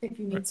 if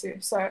you Right. need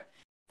to. So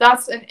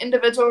that's an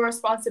individual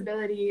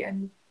responsibility,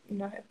 and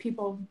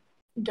people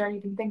don't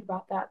even think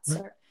about that. Right.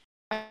 So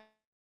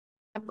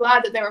I'm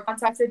glad that they were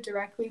contacted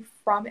directly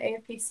from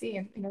AFPC,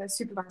 and the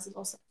supervisors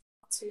also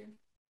too.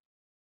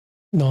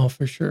 No,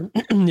 for sure.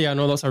 Yeah,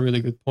 no, those are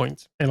really good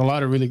points and a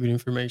lot of really good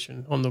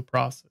information on the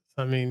process.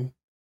 I mean,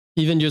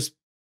 even just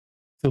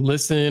to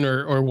listen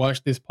or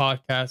watch this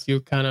podcast, you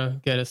kind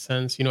of get a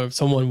sense, if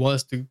someone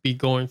was to be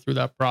going through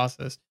that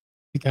process,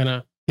 you kind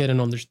of get an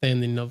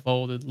understanding of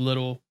all the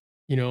little,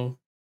 you know,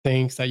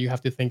 things that you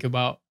have to think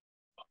about,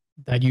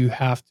 that you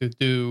have to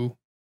do,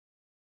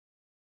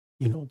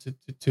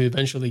 to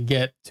eventually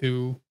get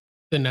to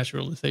the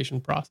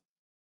naturalization process.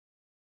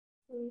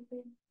 Mm-hmm.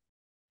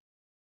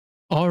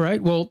 All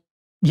right. Well,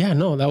 yeah,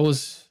 no,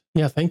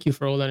 yeah, thank you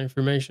for all that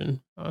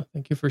information.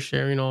 Thank you for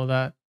sharing all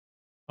that.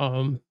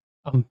 Um,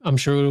 I'm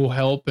sure it will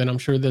help, and I'm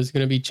sure there's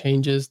going to be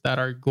changes that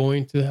are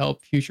going to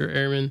help future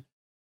airmen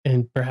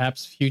and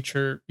perhaps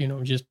future,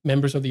 just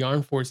members of the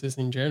armed forces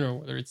in general,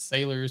 whether it's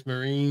sailors,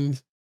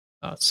 Marines,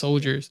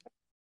 soldiers,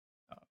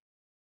 uh,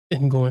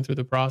 and going through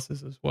the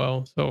process as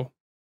well. So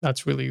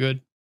that's really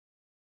good.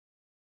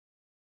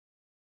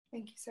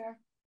 Thank you, sir.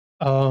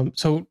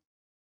 So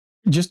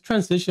just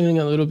transitioning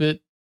a little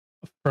bit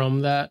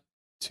from that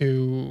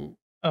to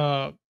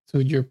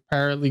your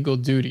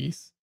paralegal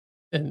duties,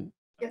 and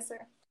Yes, sir.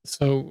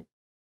 so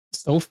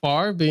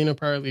far being a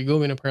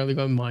paralegal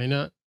in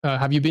Minot,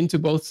 have you been to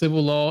both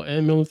civil law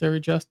and military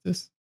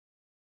justice?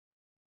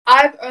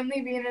 I've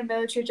only been in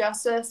military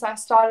justice. I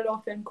started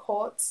off in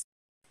courts,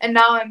 and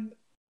now I'm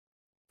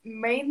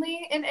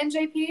mainly in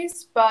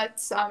NJPs,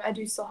 but I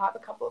do still have a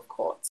couple of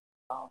courts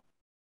as well.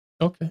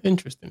 Okay,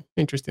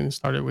 interesting.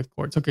 Started with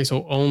courts. Okay,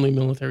 so only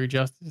military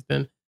justice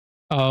then.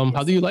 Yes,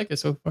 How do you like it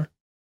so far?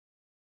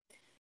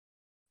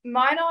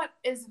 Minot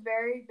is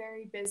very,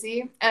 very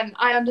busy, and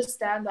I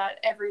understand that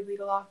every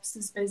legal office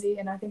is busy,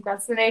 and I think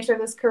that's the nature of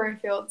this career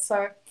field.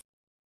 So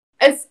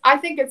I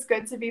think it's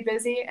good to be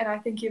busy, and I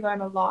think you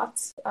learn a lot.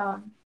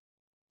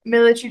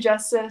 Military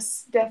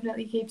justice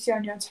definitely keeps you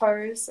on your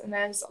toes, and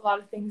there's a lot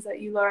of things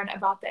that you learn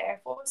about the Air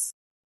Force.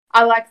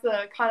 I like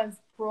the kind of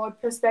broad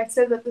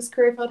perspective that this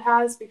career field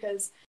has,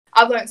 because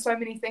I've learned so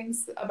many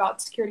things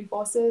about security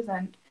forces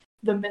and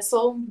the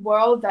missile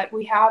world that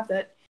we have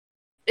that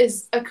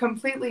is a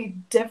completely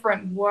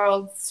different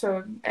world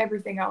to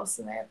everything else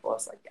in the Air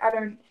Force. Like I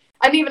didn't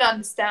even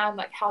understand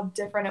like how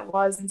different it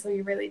was until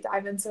you really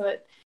dive into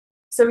it.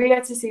 So we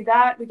get to see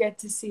that. We get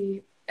to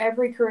see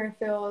every career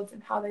field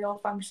and how they all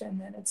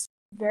function, and it's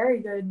very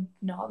good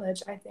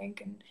knowledge, I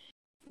think, and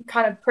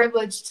kind of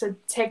privileged to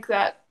take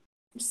that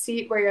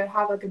seat where you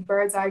have like a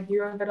bird's eye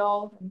view of it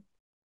all. And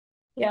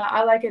yeah,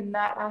 I like it in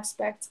that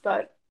aspect,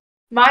 but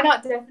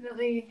Minot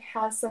definitely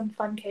has some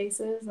fun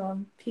cases.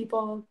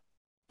 People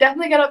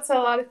definitely get up to a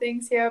lot of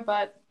things here,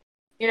 but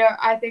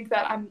I think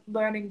that I'm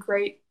learning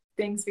great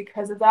things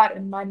because of that.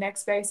 In my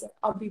next phase,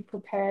 I'll be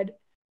prepared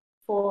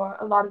for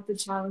a lot of the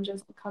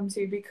challenges we'll come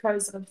to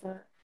because of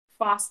the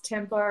fast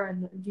temper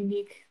and the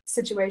unique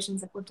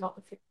situations that we've dealt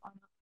with here.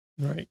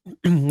 Right.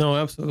 No,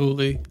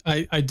 absolutely.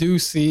 I do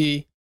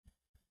see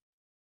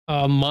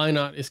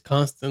Minot is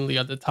constantly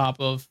at the top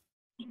of,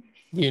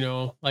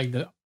 like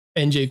the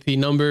NJP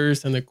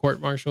numbers and the court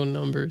martial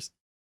numbers.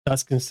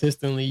 That's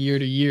consistently year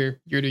to year,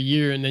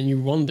 and then you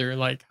wonder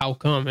like how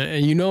come,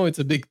 and it's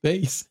a big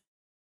base.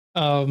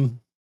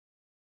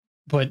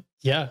 But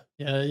yeah,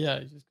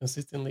 it's just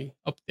consistently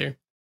up there.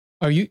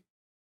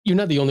 You're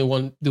not the only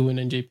one doing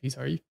NJPs,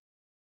 are you?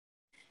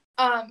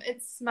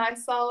 It's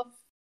myself,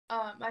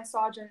 my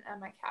sergeant, and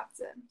my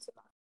captain. So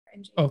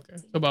Okay,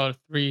 so about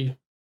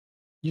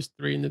just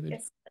three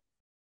individuals. yes,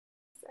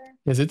 sir.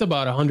 Yes, it's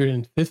about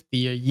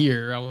 150 a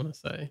year, I want to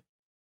say.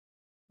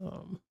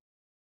 Um,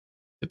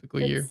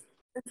 Typical year.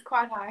 It's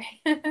quite high.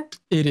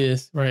 It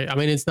is, right. I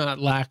mean, it's not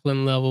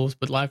Lackland levels,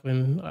 but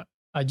Lackland,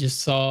 I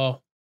just saw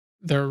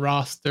their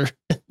roster.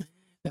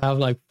 They have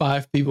like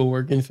 5 people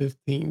working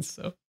 15,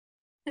 so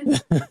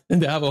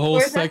and they have a whole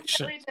We're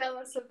section. definitely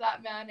jealous of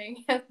that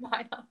Manning at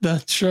Minot.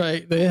 That's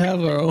right. They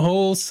have a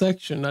whole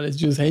section that is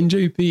just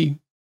NJP,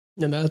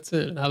 and that's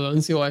it. I have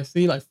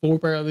NCOIC, like 4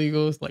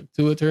 paralegals, like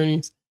 2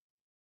 attorneys,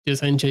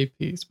 just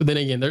NJPs. But then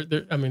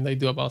again, I mean, they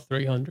do about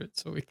 300,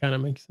 so it kind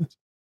of makes sense.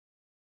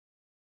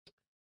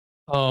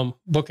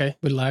 Okay,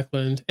 with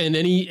Lackland, and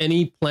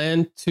any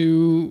plan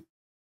to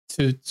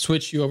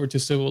switch you over to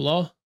civil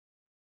law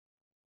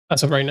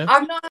as of right now?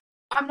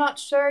 I'm not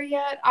sure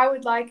yet. I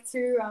would like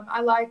to. I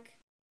like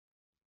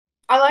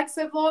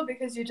civil law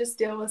because you just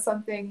deal with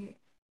something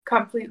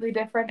completely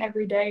different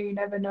every day. You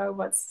never know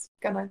what's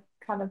gonna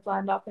kind of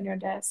land up on your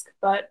desk,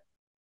 but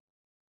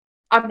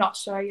I'm not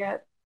sure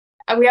yet.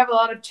 And we have a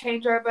lot of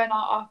changeover in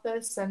our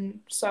office,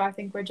 and so I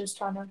think we're just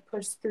trying to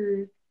push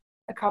through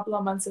a couple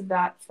of months of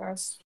that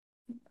first.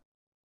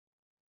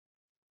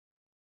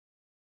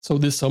 So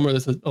this summer,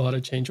 there's a lot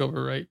of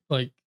changeover, right?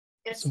 Like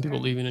Yes, some people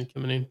sir. leaving and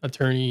coming in,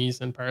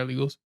 attorneys and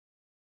paralegals.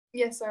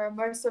 Yes, sir.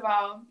 Most of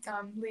our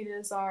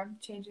leaders are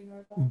changing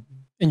over.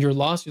 And your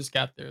loss just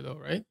got there, though,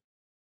 right?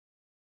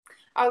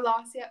 Our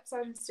last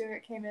Sergeant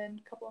Stewart came in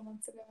a couple of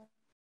months ago.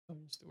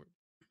 Sergeant Stewart.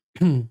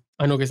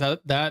 I know, because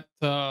that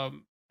I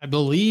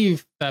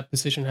believe that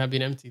position had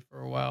been empty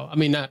for a while. I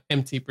mean, not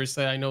empty per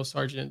se. I know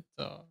Sergeant,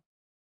 the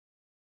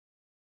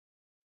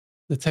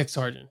tech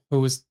sergeant, who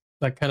was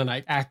like kind of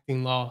like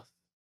acting lost.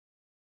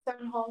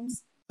 Sergeant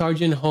Holmes.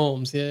 Sergeant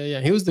Holmes,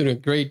 yeah. He was doing a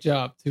great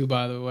job too,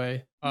 by the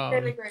way.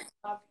 Really great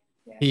job.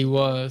 Yeah. He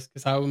was,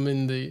 because I'm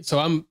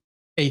I'm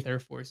 8th Air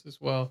Force as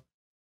well.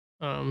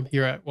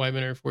 Here at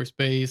Whiteman Air Force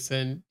Base,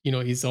 and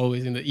he's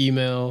always in the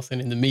emails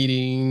and in the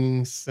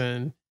meetings,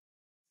 and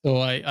so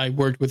I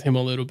worked with him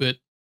a little bit,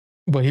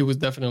 but he was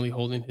definitely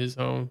holding his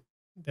own.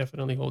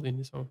 Absolutely.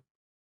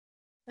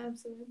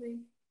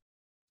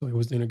 So he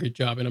was doing a good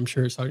job, and I'm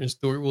sure Sergeant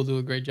Stewart will do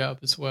a great job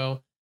as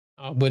well.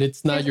 But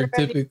it's not your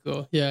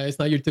typical, it's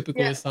not your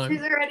typical assignment.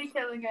 He's already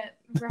killing it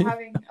for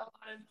having a lot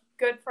of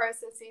good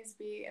processes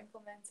be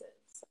implemented.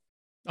 So.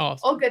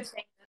 Awesome. All good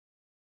things.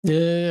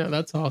 Yeah,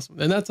 that's awesome.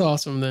 And that's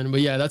awesome then.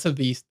 But yeah, that's a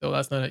beast though.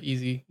 That's not an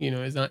easy,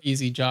 it's not an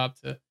easy job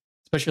to,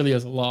 especially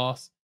as a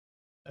loss.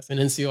 As an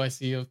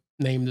NCOIC of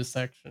name the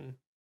section.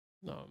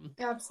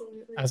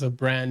 Absolutely. As a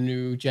brand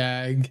new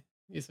JAG,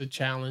 it's a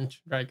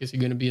challenge, right? Because you're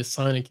going to be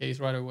assigned a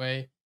case right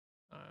away.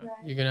 Right.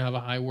 You're going to have a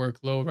high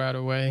workload right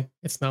away.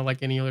 It's not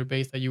like any other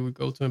base that you would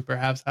go to and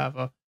perhaps have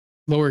a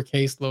lower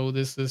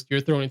caseload.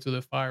 You're thrown into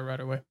the fire right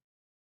away.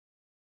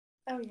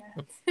 Oh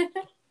yeah.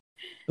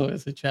 So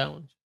it's a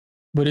challenge.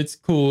 But it's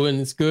cool and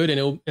it's good,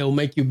 and it'll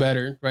make you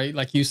better, right?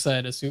 Like you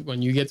said,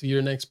 when you get to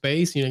your next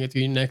base, get to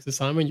your next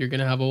assignment, you're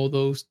gonna have all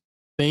those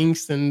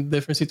things and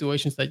different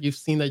situations that you've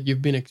seen, that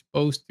you've been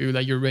exposed to,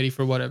 that you're ready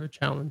for whatever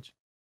challenge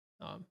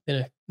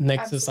the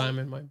next Absolutely.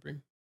 Assignment might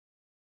bring.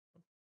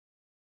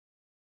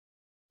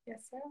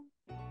 Yes,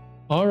 sir.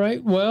 All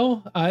right.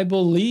 Well, I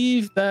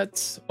believe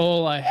that's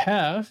all I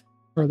have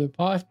for the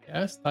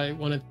podcast. I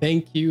want to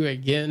thank you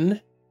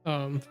again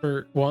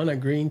for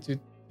agreeing to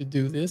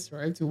do this,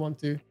 right? To want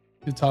to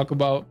talk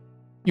about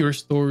your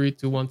story,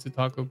 to want to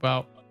talk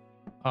about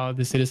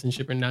the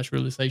citizenship and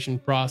naturalization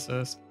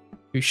process,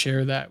 to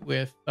share that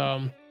with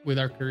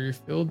our career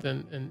field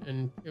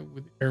and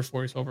with Air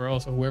Force overall.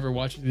 So whoever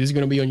watches this is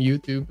going to be on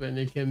YouTube, and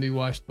it can be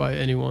watched by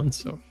anyone.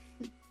 So,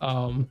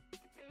 well,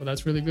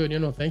 that's really good.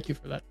 Thank you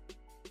for that.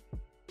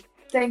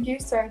 Thank you,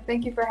 sir.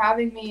 Thank you for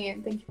having me,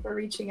 and thank you for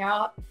reaching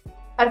out.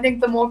 I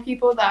think the more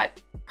people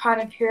that kind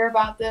of hear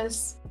about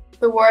this,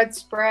 the word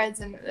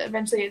spreads, and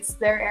eventually it's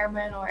their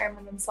airmen or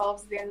airmen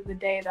themselves at the end of the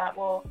day that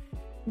will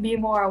be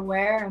more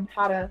aware and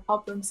how to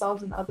help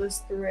themselves and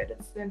others through it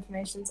if the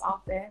information's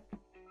out there.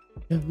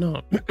 Yeah,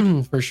 no,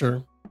 for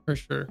sure.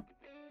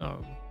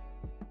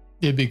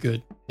 It'd be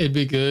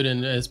good,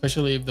 and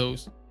especially if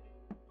those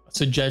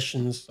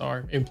suggestions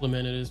are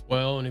implemented as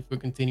well, and if we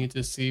continue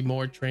to see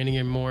more training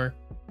and more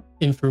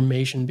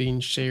information being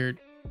shared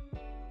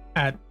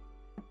at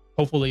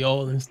hopefully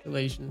all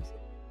installations.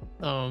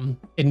 And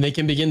they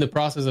can begin the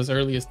process as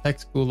early as tech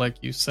school, like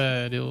you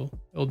said.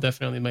 It'll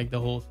definitely make the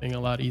whole thing a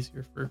lot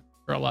easier for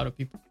a lot of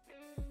people.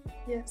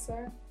 Yes,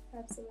 sir.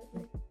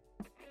 Absolutely.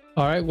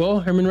 All right. Well,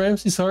 Herman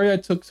Ramsey, sorry I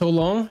took so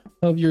long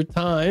of your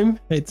time.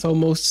 It's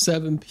almost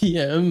 7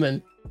 p.m.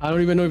 and I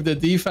don't even know if the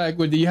DFAC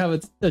do you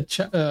have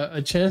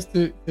a chance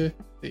to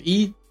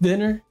eat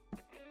dinner?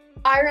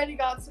 I already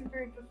got some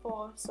food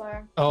before, so.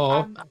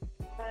 Oh.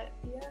 But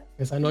yeah.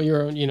 Because I know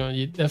you're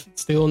definitely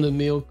still on the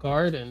meal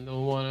card and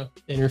don't want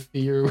to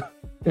interfere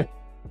with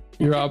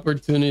your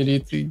opportunity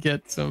to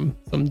get some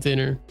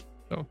dinner.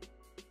 So.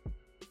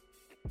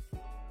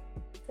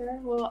 Sure.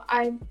 Well,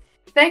 I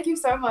thank you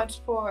so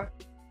much for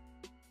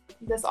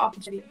this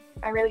opportunity.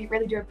 I really,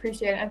 really do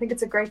appreciate it. I think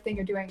it's a great thing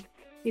you're doing.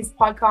 These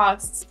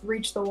podcasts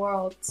reach the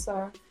world,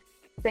 so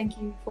thank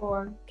you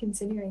for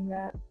continuing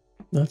that.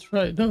 That's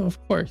right. No,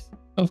 of course.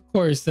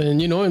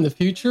 And in the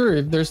future,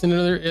 if there's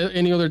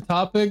any other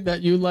topic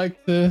that you'd like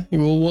we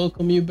will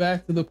welcome you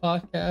back to the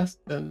podcast.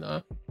 And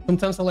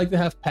sometimes I like to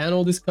have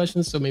panel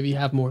discussions, so maybe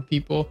have more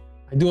people.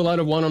 I do a lot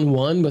of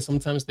one-on-one, but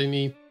sometimes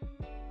they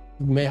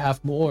may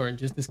have more and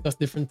just discuss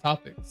different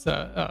topics.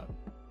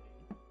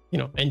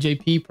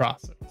 NJP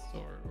process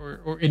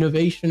or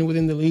innovation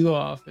within the legal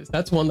office.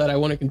 That's one that I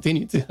want to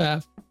continue to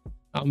have.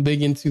 I'm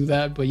big into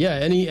that. But yeah,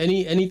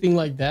 anything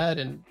like that,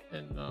 and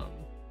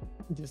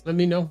just let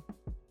me know.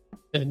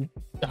 And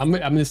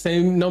I'm the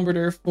same numbered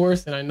Air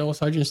Force, and I know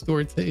Sergeant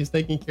Stewart is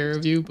taking care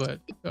of you, but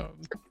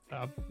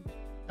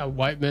at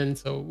Whiteman,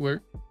 so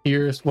we're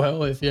here as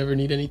well if you ever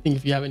need anything,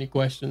 if you have any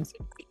questions.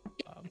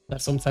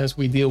 That sometimes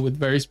we deal with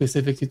very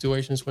specific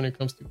situations when it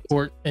comes to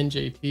court,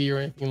 NJP, or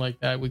anything like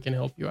that. We can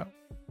help you out.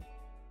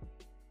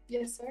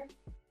 Yes, sir.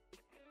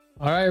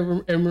 All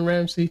right, Herman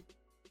Ramsey.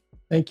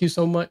 Thank you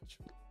so much.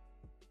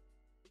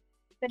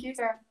 Thank you,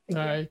 sir. All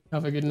right.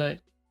 Have a good night.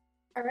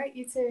 All right,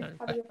 you too.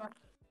 Have a good one.